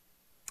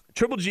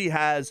Triple G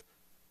has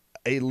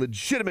a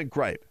legitimate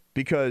gripe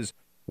because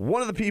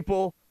one of the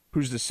people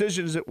whose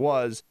decisions it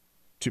was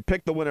to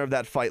pick the winner of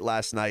that fight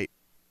last night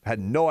had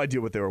no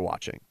idea what they were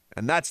watching.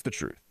 And that's the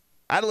truth.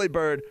 Adelaide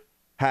Byrd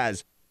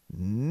has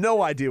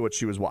no idea what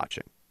she was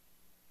watching.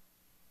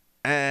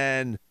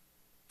 And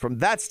from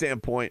that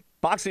standpoint,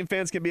 boxing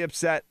fans can be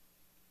upset.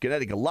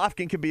 Gennady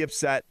Golovkin can be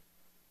upset.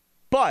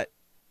 But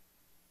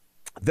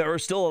there are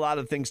still a lot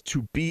of things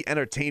to be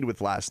entertained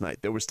with last night.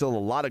 There were still a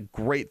lot of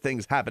great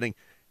things happening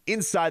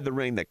inside the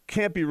ring that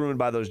can't be ruined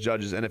by those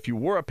judges. And if you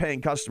were a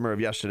paying customer of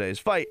yesterday's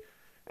fight,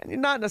 and you're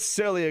not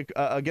necessarily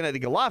a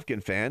Gennady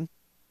Golovkin fan,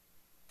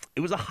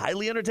 it was a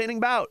highly entertaining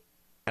bout.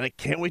 And I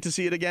can't wait to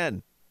see it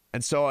again.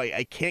 And so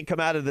I can't come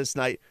out of this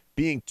night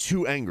being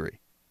too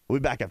angry. We'll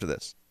be back after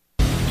this.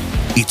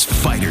 It's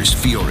Fighters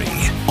Fury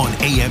on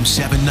AM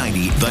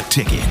 790, The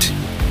Ticket.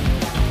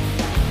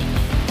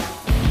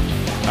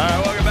 All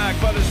right, welcome back.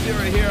 Fighters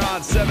Fury here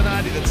on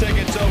 790, The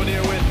Ticket. Tobin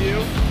here with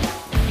you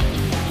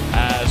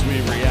as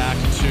we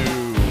react to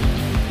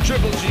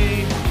Triple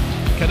G,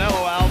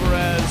 Canelo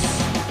Alvarez.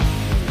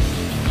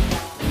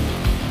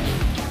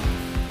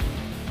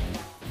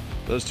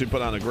 Those two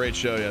put on a great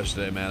show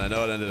yesterday, man. I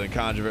know it ended in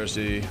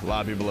controversy. A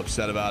lot of people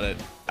upset about it.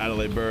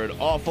 Adelaide Byrd,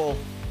 awful.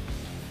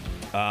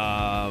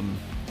 Some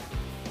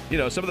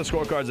of the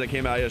scorecards that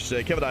came out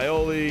yesterday. Kevin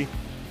Iole,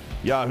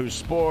 Yahoo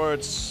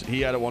Sports,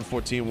 he had a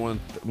 114,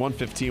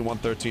 115,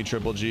 113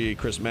 Triple G.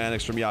 Chris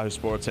Mannix from Yahoo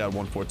Sports had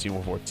 114,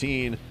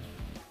 114.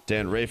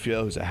 Dan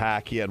Rafael, who's a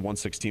hack, he had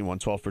 116,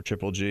 112 for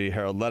Triple G.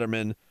 Harold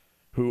Letterman,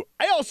 who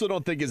I also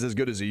don't think is as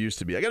good as he used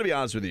to be. I got to be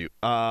honest with you.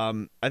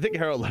 I think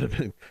Harold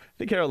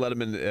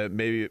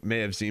Letterman may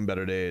have seen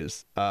better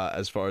days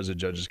as far as the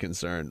judge is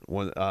concerned.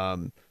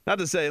 Not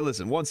to say,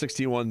 listen,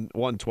 116,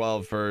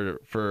 112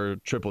 for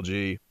Triple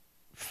G,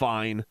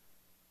 fine.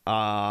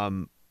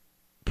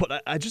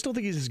 But I just don't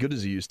think he's as good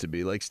as he used to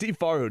be. Like Steve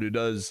Farhood, who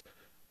does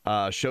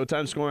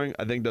Showtime scoring,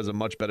 I think does a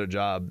much better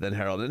job than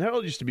Harold. And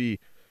Harold used to be,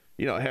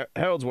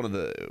 Harold's one of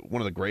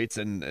the greats,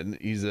 and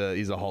he's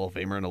a Hall of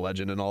Famer and a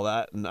legend and all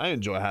that. And I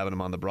enjoy having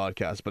him on the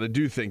broadcast, but I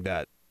do think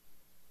that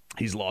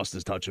he's lost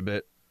his touch a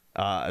bit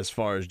as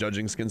far as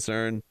judging's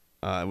concerned.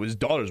 His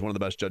daughter's one of the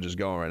best judges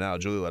going right now,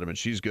 Julie Letterman.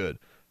 She's good,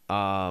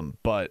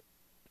 but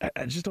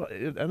I just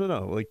don't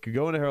know. Like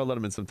going to Harold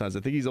Letterman sometimes,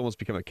 I think he's almost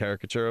become a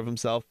caricature of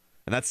himself,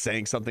 and that's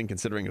saying something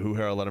considering who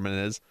Harold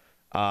Letterman is.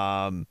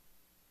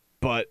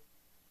 But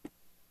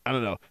I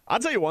don't know. I'll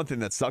tell you one thing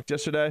that sucked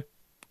yesterday.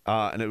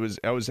 And it was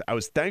I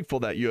was thankful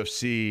that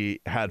UFC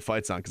had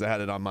fights on because I had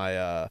it on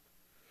my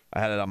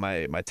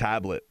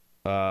tablet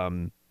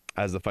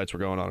as the fights were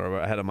going on,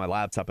 or I had it on my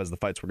laptop as the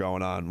fights were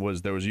going on.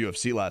 There was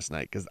UFC last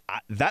night because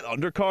that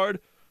undercard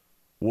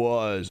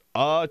was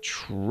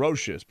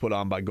atrocious put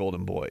on by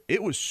Golden Boy.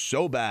 It was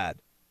so bad,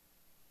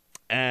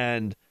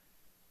 and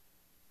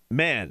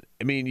man,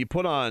 I mean, you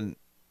put on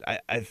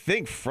I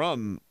think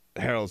from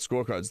Harold's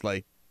scorecards,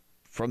 like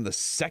from the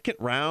second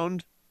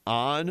round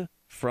on.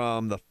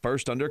 From the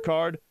first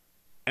undercard,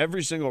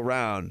 every single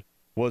round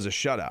was a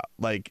shutout.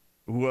 Like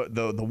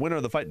the winner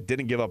of the fight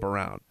didn't give up a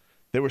round.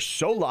 They were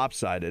so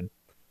lopsided.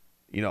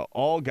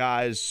 All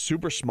guys,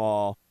 super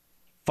small,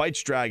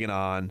 fights dragging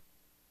on,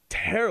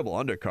 terrible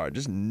undercard,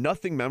 just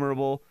nothing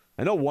memorable.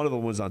 I know one of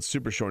them was on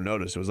super short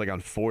notice. It was like on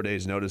 4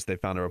 days' notice they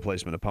found a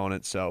replacement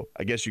opponent. So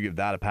I guess you give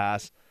that a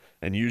pass.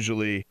 And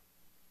usually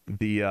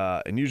the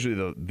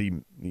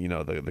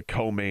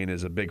co-main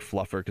is a big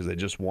fluffer because they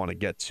just want to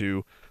get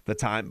to the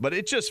time. But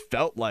it just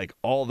felt like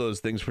all those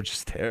things were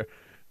just there,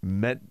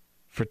 meant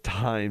for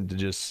time to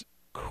just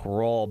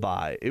crawl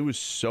by. It was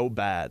so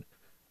bad.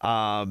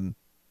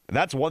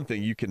 That's one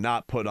thing you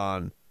cannot put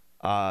on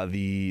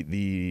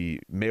the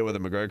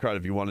Mayweather-McGregor card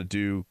if you want to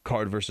do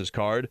card versus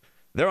card.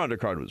 Their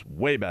undercard was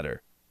way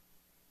better.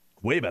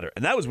 Way better.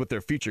 And that was with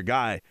their feature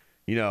guy,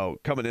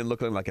 coming in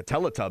looking like a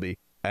Teletubby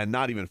and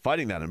not even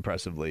fighting that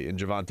impressively in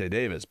Gervonta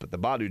Davis. But the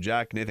Badu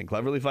Jack, Nathan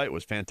Cleverly fight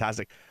was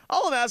fantastic.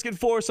 All I'm asking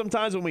for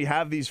sometimes when we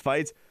have these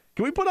fights,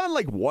 can we put on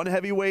like one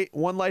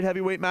light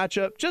heavyweight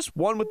matchup? Just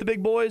one with the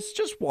big boys?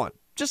 Just one.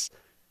 Just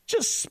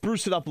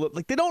spruce it up a little.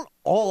 Like, they don't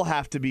all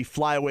have to be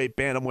flyweight,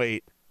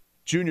 bantamweight,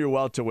 junior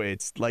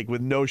welterweights, like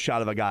with no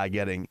shot of a guy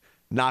getting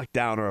knocked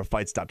down or a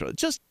fight stopped.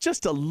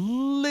 Just a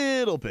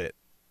little bit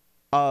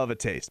of a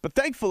taste. But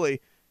thankfully,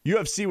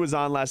 UFC was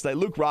on last night.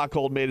 Luke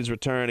Rockhold made his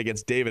return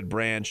against David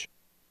Branch.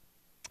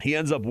 He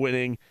ends up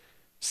winning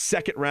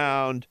second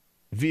round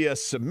via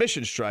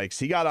submission strikes.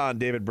 He got on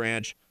David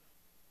Branch,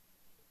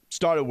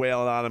 started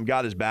wailing on him,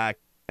 got his back,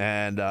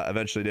 and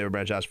eventually David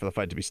Branch asked for the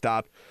fight to be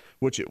stopped,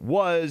 which it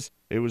was.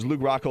 It was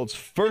Luke Rockhold's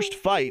first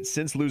fight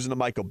since losing to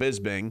Michael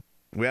Bisping.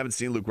 We haven't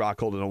seen Luke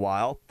Rockhold in a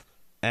while.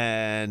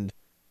 And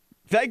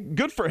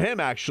good for him,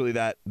 actually,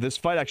 that this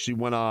fight actually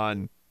went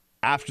on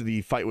after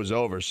the fight was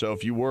over. So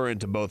if you were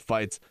into both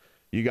fights,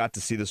 you got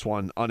to see this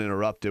one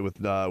uninterrupted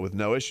with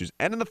no issues.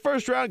 And in the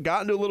first round,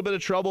 got into a little bit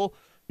of trouble.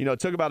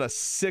 Took about a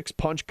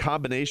 6-punch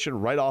combination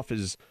right off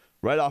his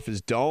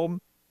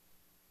dome.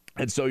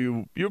 And so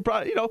you're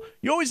probably,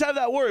 you always have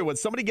that worry when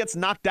somebody gets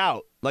knocked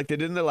out like they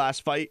did in their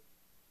last fight.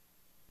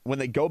 when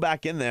they go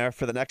back in there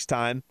for the next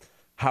time,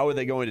 how are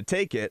they going to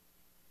take it?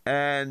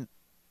 And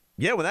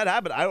yeah, when that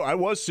happened, I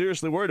was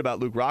seriously worried about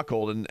Luke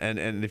Rockhold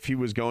and if he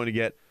was going to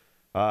get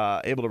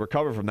able to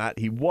recover from that.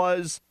 He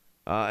was.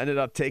 Ended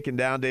up taking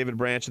down David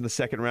Branch in the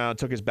second round,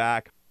 took his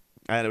back,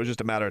 and it was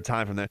just a matter of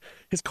time from there.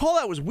 His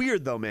call-out was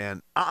weird, though,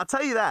 man. I'll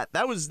tell you that.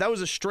 That was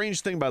a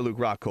strange thing by Luke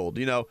Rockhold.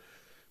 You know,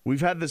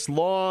 we've had this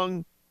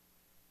long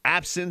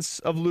absence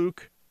of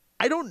Luke.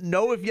 I don't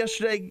know if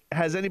yesterday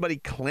has anybody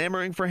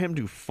clamoring for him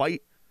to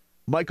fight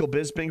Michael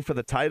Bisping for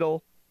the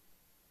title.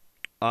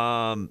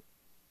 But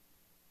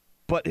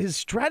his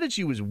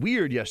strategy was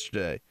weird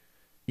yesterday.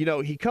 You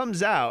know, he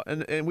comes out,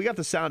 and we got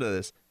the sound of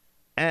this,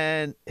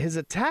 and his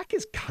attack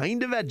is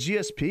kind of at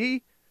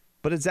GSP,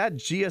 but it's at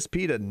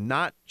GSP to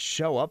not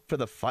show up for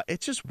the fight.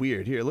 It's just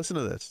weird. Here, listen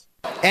to this.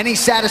 Any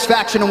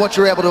satisfaction in what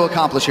you're able to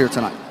accomplish here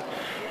tonight?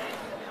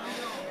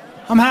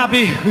 I'm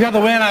happy. We got the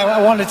win.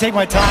 I wanted to take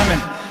my time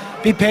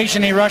and be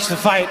patient. He rushed the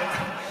fight.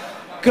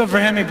 Good for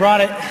him. He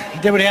brought it. He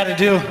did what he had to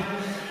do.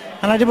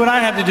 And I did what I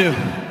had to do.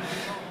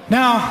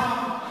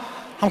 Now,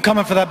 I'm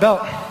coming for that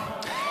belt.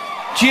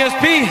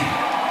 GSP,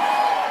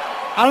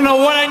 I don't know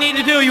what I need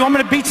to do. You want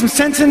me to beat some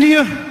sense into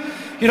you?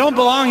 You don't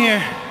belong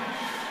here.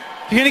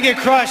 You're going to get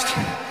crushed.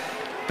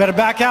 Better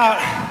back out.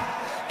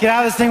 Get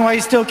out of this thing while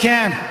you still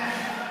can.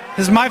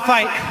 This is my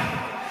fight.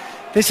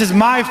 This is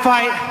my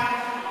fight.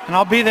 And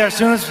I'll be there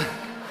sooner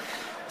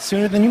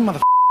than you,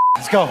 motherfucker.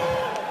 Let's go.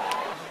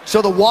 So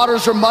the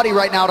waters are muddy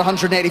right now at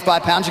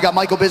 185 pounds. You got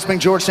Michael Bisping,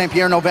 George St.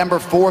 Pierre, November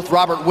 4th.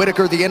 Robert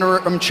Whittaker, the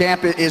interim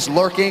champ, is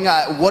lurking.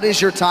 What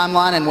is your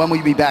timeline, and when will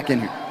you be back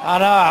in here?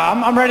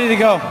 I'm ready to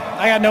go.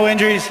 I got no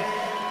injuries.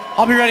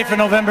 I'll be ready for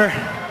November.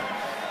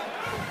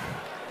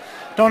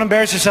 Don't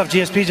embarrass yourself,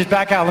 GSP. Just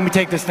back out. Let me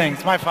take this thing.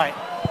 It's my fight.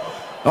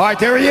 All right,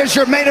 there he is,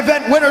 your main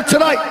event winner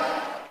tonight.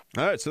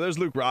 All right, so there's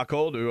Luke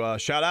Rockhold, who,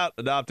 shout out,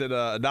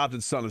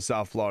 adopted son of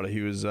South Florida.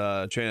 He was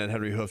training at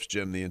Henry Hoof's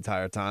gym the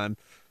entire time.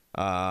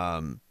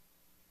 But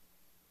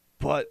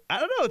I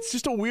don't know. It's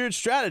just a weird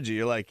strategy.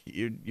 You're like,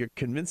 you're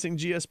convincing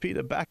GSP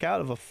to back out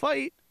of a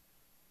fight.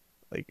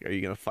 Like, are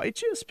you gonna fight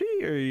GSP,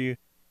 or are you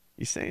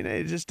saying,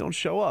 hey, just don't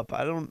show up?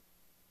 I don't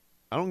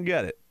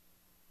get it.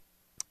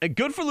 And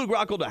good for Luke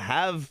Rockhold to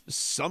have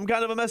some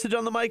kind of a message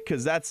on the mic,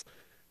 because that's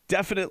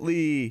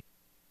definitely,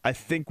 I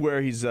think,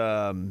 where he's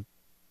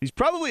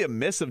probably a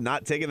miss of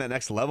not taking that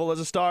next level as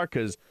a star,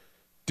 because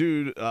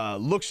dude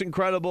looks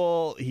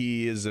incredible.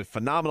 He is a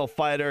phenomenal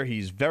fighter.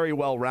 He's very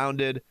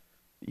well-rounded.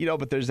 You know,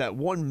 but there's that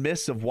one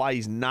miss of why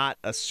he's not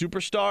a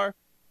superstar.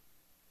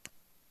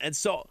 And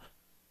so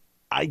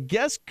I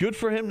guess good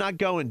for him not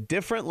going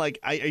different. Like,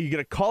 are you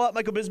going to call out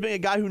Michael Bisping, a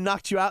guy who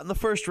knocked you out in the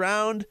first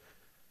round?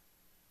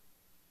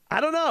 I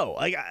don't know.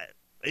 Like,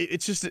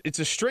 it's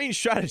a strange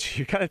strategy.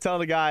 You're kind of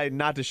telling a guy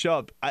not to show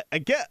up. I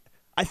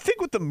think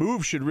what the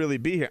move should really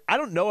be here. I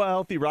don't know how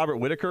healthy Robert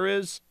Whittaker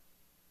is.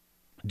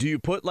 Do you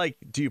put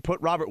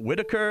Robert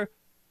Whittaker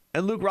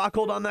and Luke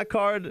Rockhold on that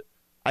card?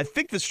 I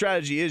think the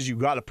strategy is you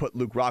got to put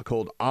Luke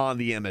Rockhold on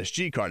the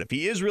MSG card. If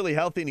he is really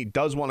healthy and he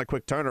does want a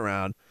quick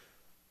turnaround,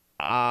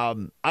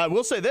 I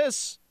will say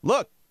this.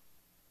 Look,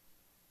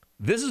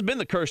 this has been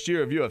the cursed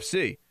year of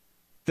UFC.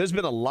 There's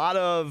been a lot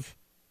of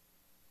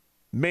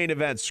main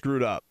events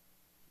screwed up.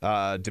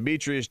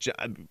 Demetrius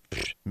Johnson,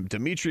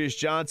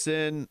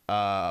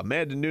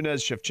 Amanda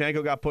Nunes,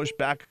 Shevchenko got pushed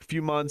back a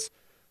few months.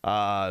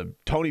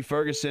 Tony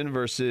Ferguson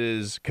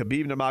versus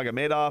Khabib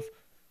Nurmagomedov.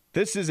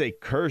 This is a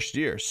cursed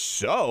year.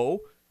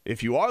 So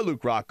if you are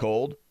Luke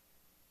Rockhold,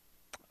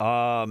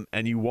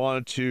 and you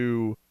want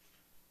to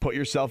put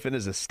yourself in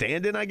as a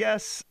stand-in, I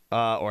guess,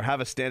 or have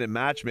a stand-in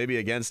match, maybe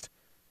against,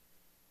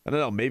 I don't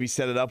know, maybe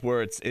set it up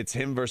where it's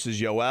him versus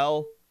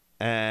Yoel,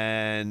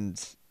 and,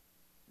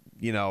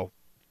 you know,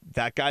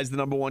 that guy's the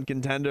number one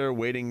contender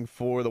waiting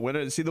for the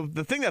winner. See,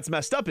 the thing that's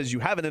messed up is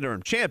you have an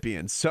interim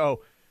champion,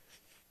 so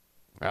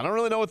I don't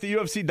really know what the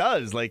UFC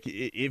does. Like,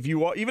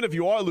 even if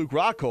you are Luke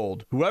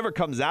Rockhold, whoever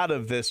comes out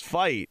of this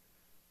fight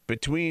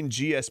between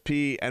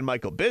GSP and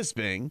Michael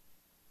Bisping,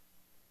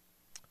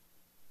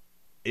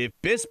 if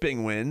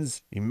Bisping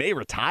wins, he may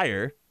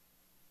retire.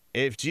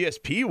 If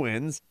GSP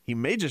wins, he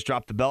may just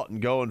drop the belt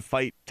and go and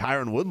fight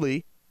Tyron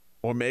Woodley,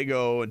 or may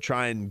go and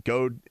try and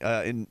go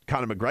in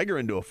Conor McGregor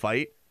into a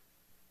fight.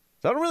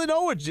 So I don't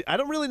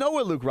really know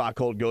where Luke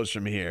Rockhold goes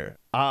from here.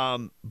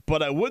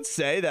 But I would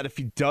say that if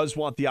he does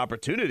want the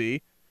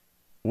opportunity,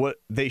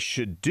 what they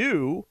should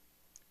do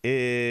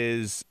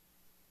is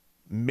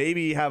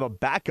maybe have a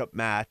backup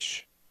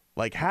match,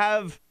 like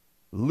have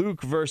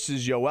Luke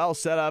versus Yoel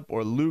set up,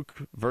 or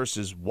Luke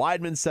versus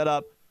Weidman set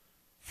up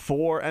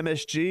for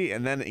MSG,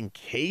 and then in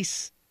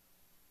case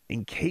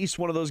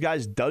one of those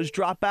guys does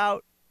drop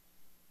out,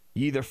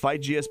 you either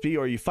fight GSP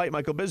or you fight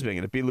Michael Bisping, and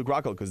it'd be Luke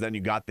Rockhold, because then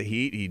you got the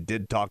heat. He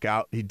did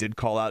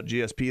call out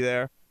GSP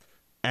there.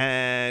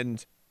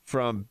 And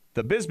from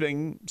the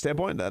Bisping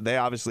standpoint, they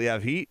obviously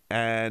have heat,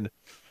 and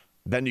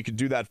then you could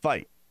do that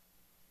fight.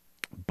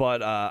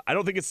 But I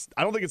don't think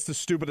it's the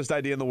stupidest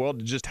idea in the world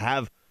to just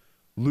have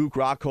Luke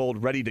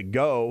Rockhold ready to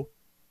go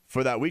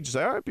for that week. Just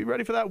say, all right, be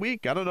ready for that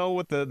week. I don't know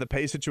what the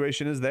pay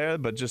situation is there,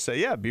 but just say,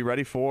 yeah, be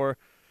ready for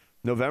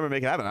November,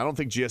 make it happen. I don't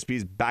think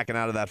GSP's backing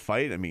out of that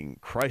fight. I mean,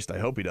 Christ, I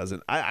hope he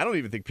doesn't. I don't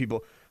even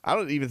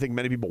think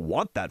many people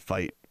want that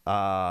fight.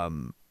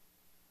 I'm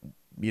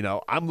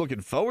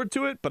looking forward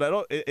to it,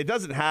 but it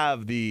doesn't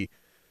have the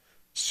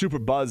super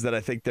buzz that I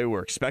think they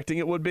were expecting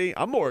it would be.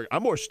 I'm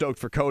more stoked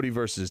for Cody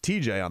versus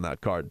TJ on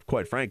that card,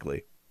 quite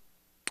frankly.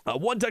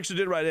 One texter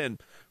did write in,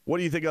 what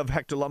do you think of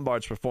Hector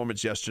Lombard's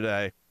performance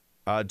yesterday?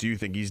 Do you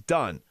think he's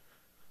done?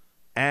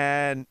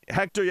 And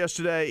Hector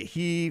yesterday,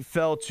 he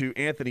fell to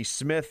Anthony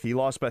Smith. He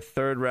lost by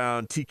third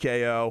round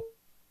TKO.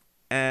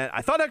 And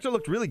I thought Hector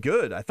looked really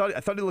good. I thought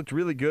he looked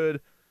really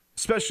good,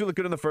 especially looked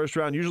good in the first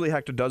round. Usually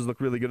Hector does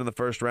look really good in the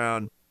first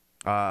round.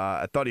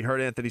 I thought he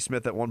hurt Anthony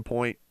Smith at one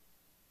point.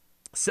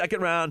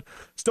 Second round,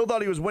 still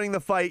thought he was winning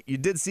the fight. You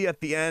did see at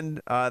the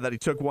end that he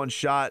took one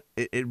shot.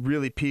 It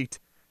really piqued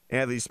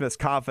Anthony Smith's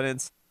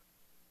confidence.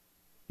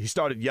 He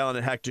started yelling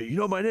at Hector, you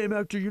know my name,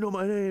 Hector, you know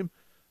my name.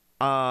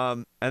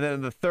 And then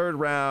in the third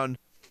round,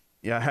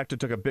 Hector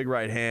took a big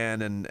right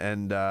hand and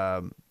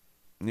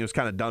he was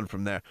kind of done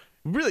from there.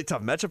 Really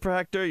tough matchup for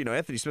Hector.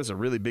 Anthony Smith's a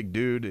really big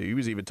dude. He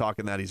was even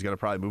talking that he's going to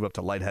probably move up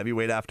to light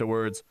heavyweight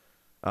afterwards.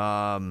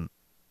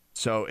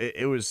 So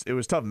it was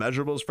tough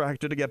measurables for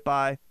Hector to get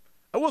by.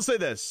 I will say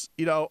this,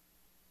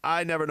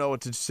 I never know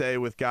what to say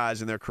with guys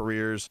in their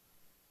careers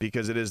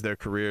because it is their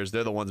careers.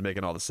 They're the ones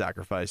making all the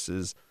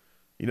sacrifices.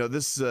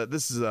 This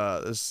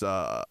is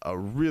a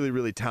really,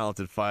 really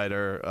talented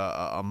fighter,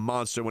 a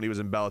monster when he was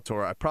in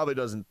Bellator. I probably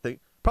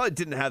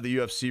didn't have the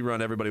UFC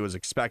run everybody was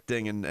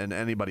expecting and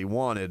anybody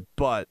wanted,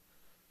 but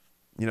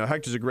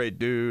Hector's a great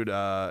dude,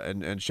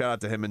 and shout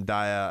out to him and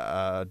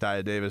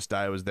Dia Davis.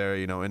 Dia was there,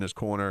 in his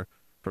corner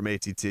from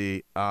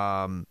ATT.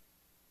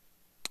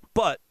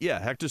 But yeah,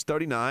 Hector's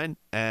 39,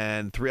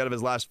 and 3 out of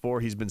his last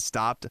 4 he's been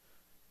stopped,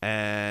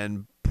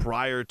 and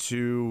prior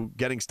to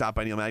getting stopped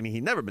by Neil Magny,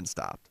 he'd never been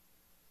stopped.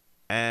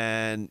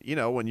 And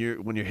when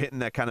you're hitting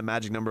that kind of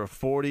magic number of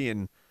 40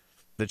 and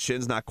the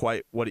chin's not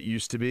quite what it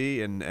used to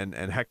be, and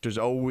Hector's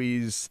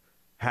always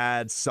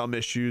had some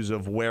issues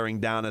of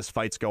wearing down as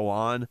fights go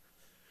on,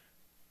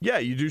 yeah,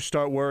 you do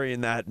start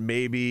worrying that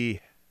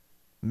maybe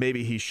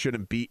he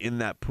shouldn't be in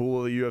that pool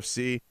of the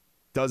UFC.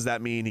 Does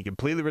that mean he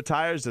completely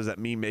retires? Does that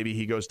mean maybe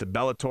he goes to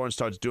Bellator and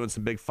starts doing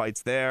some big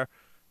fights there?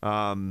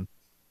 I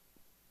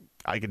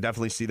could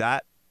definitely see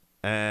that.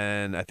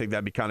 And I think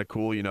that'd be kind of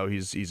cool.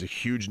 He's a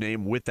huge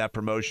name with that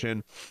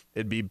promotion.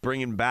 It'd be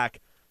bringing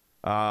back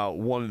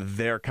one of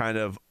their kind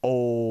of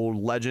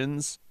old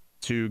legends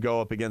to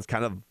go up against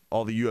kind of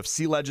all the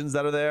UFC legends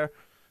that are there.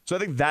 So I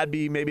think that'd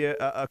be maybe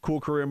a cool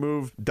career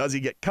move. Does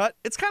he get cut?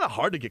 It's kind of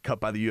hard to get cut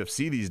by the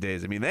UFC these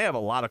days. I mean, they have a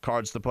lot of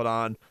cards to put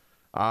on.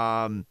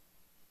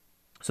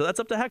 So that's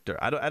up to Hector.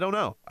 I don't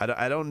know.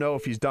 I don't know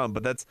if he's done,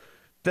 but that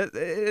it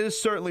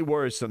is certainly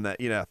worrisome that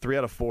 3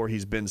 out of 4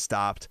 he's been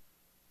stopped.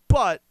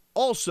 But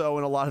also,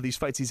 in a lot of these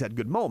fights, he's had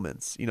good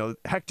moments.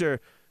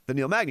 Hector, the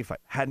Neil Magny fight,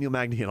 had Neil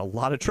Magny in a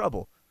lot of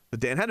trouble. The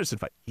Dan Henderson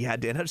fight, he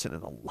had Dan Henderson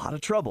in a lot of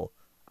trouble.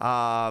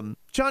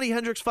 Johnny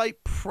Hendricks fight,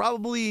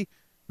 probably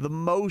the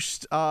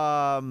most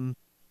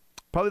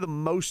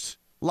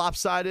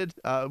lopsided.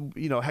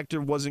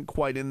 Hector wasn't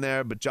quite in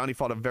there, but Johnny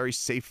fought a very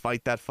safe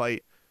fight that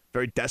fight.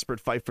 Very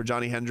desperate fight for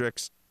Johnny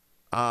Hendricks.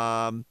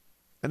 And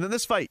then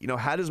this fight,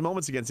 had his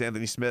moments against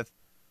Anthony Smith.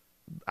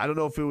 I don't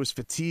know if it was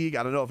fatigue.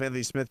 I don't know if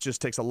Anthony Smith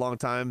just takes a long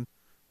time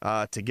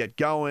to get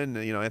going.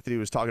 Anthony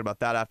was talking about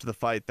that after the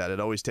fight, that it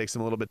always takes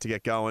him a little bit to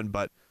get going.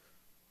 But,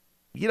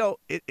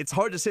 it's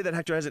hard to say that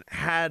Hector hasn't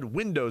had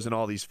windows in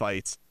all these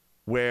fights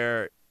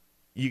where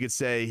you could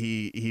say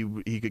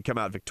he could come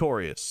out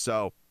victorious.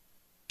 So,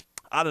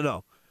 I don't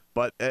know.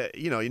 But,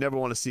 you never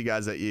want to see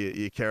guys that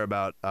you care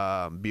about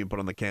being put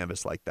on the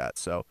canvas like that.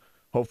 So,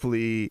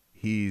 hopefully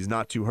he's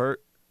not too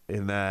hurt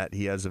in that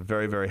he has a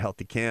very, very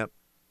healthy camp.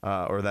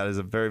 Or that is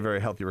a very,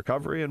 very healthy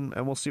recovery,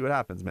 and we'll see what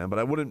happens, man. But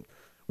I wouldn't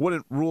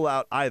rule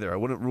out either. I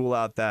wouldn't rule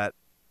out that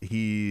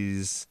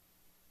he's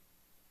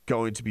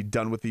going to be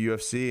done with the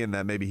UFC and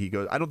that maybe he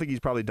goes. I don't think he's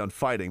probably done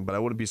fighting, but I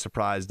wouldn't be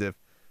surprised if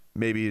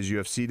maybe his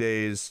UFC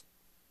days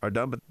are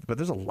done. But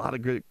there's a lot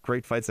of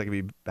great fights that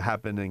could be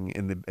happening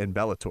in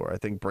Bellator. I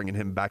think bringing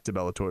him back to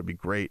Bellator would be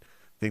great.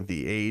 I think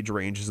the age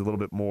range is a little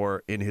bit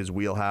more in his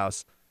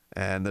wheelhouse,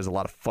 and there's a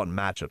lot of fun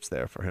matchups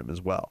there for him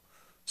as well.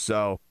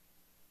 So.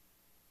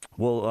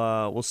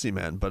 We'll see,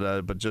 man.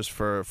 But just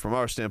from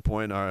our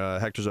standpoint, our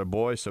Hector's our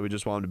boy, so we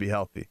just want him to be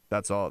healthy.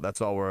 That's all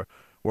we're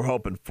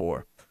hoping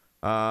for.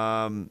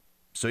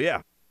 So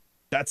yeah,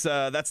 that's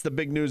the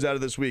big news out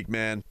of this week,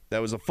 man. That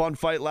was a fun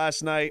fight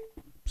last night.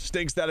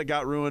 Stinks that it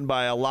got ruined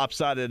by a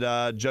lopsided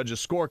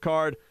judge's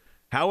scorecard.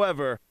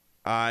 However,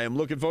 I am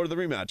looking forward to the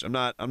rematch. I'm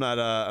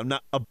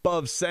not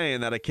above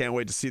saying that I can't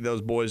wait to see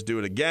those boys do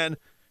it again.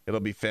 It'll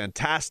be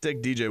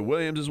fantastic. DJ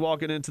Williams is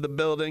walking into the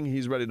building.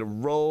 He's ready to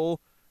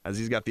roll. As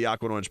he's got the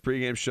Aqua Orange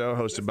pregame show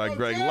hosted by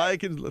Greg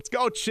Likens. Let's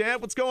go,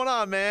 champ. What's going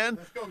on, man?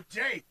 Let's go,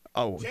 Jay.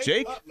 Oh,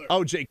 Jake? Cutler.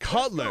 Oh, Jay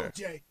Cutler. Let's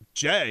go, Jay.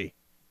 Jay.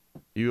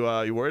 You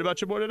worried about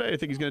your boy today? I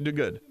think he's going to do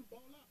good.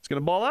 He's going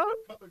to ball out?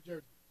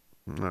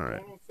 All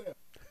right.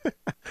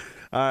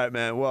 All right,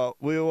 man. Well,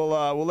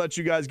 we'll let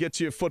you guys get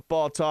to your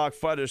football talk.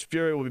 Fighters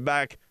Fury will be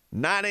back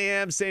 9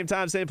 a.m., same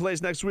time, same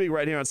place next week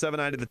right here on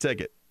 790 The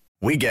Ticket.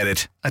 We get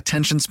it.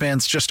 Attention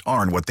spans just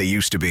aren't what they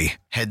used to be.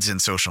 Heads in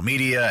social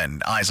media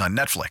and eyes on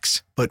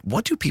Netflix. But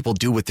what do people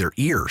do with their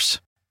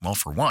ears? Well,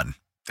 for one,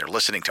 they're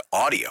listening to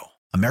audio.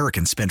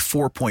 Americans spend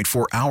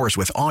 4.4 hours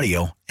with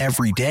audio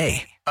every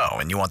day. Oh,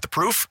 and you want the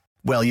proof?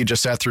 Well, you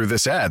just sat through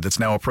this ad that's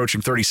now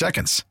approaching 30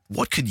 seconds.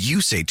 What could you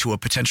say to a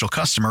potential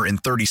customer in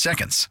 30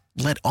 seconds?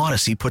 Let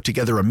Odyssey put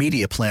together a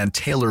media plan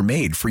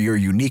tailor-made for your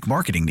unique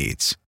marketing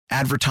needs.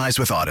 Advertise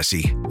with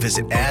Odyssey.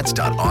 Visit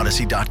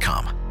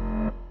ads.odyssey.com.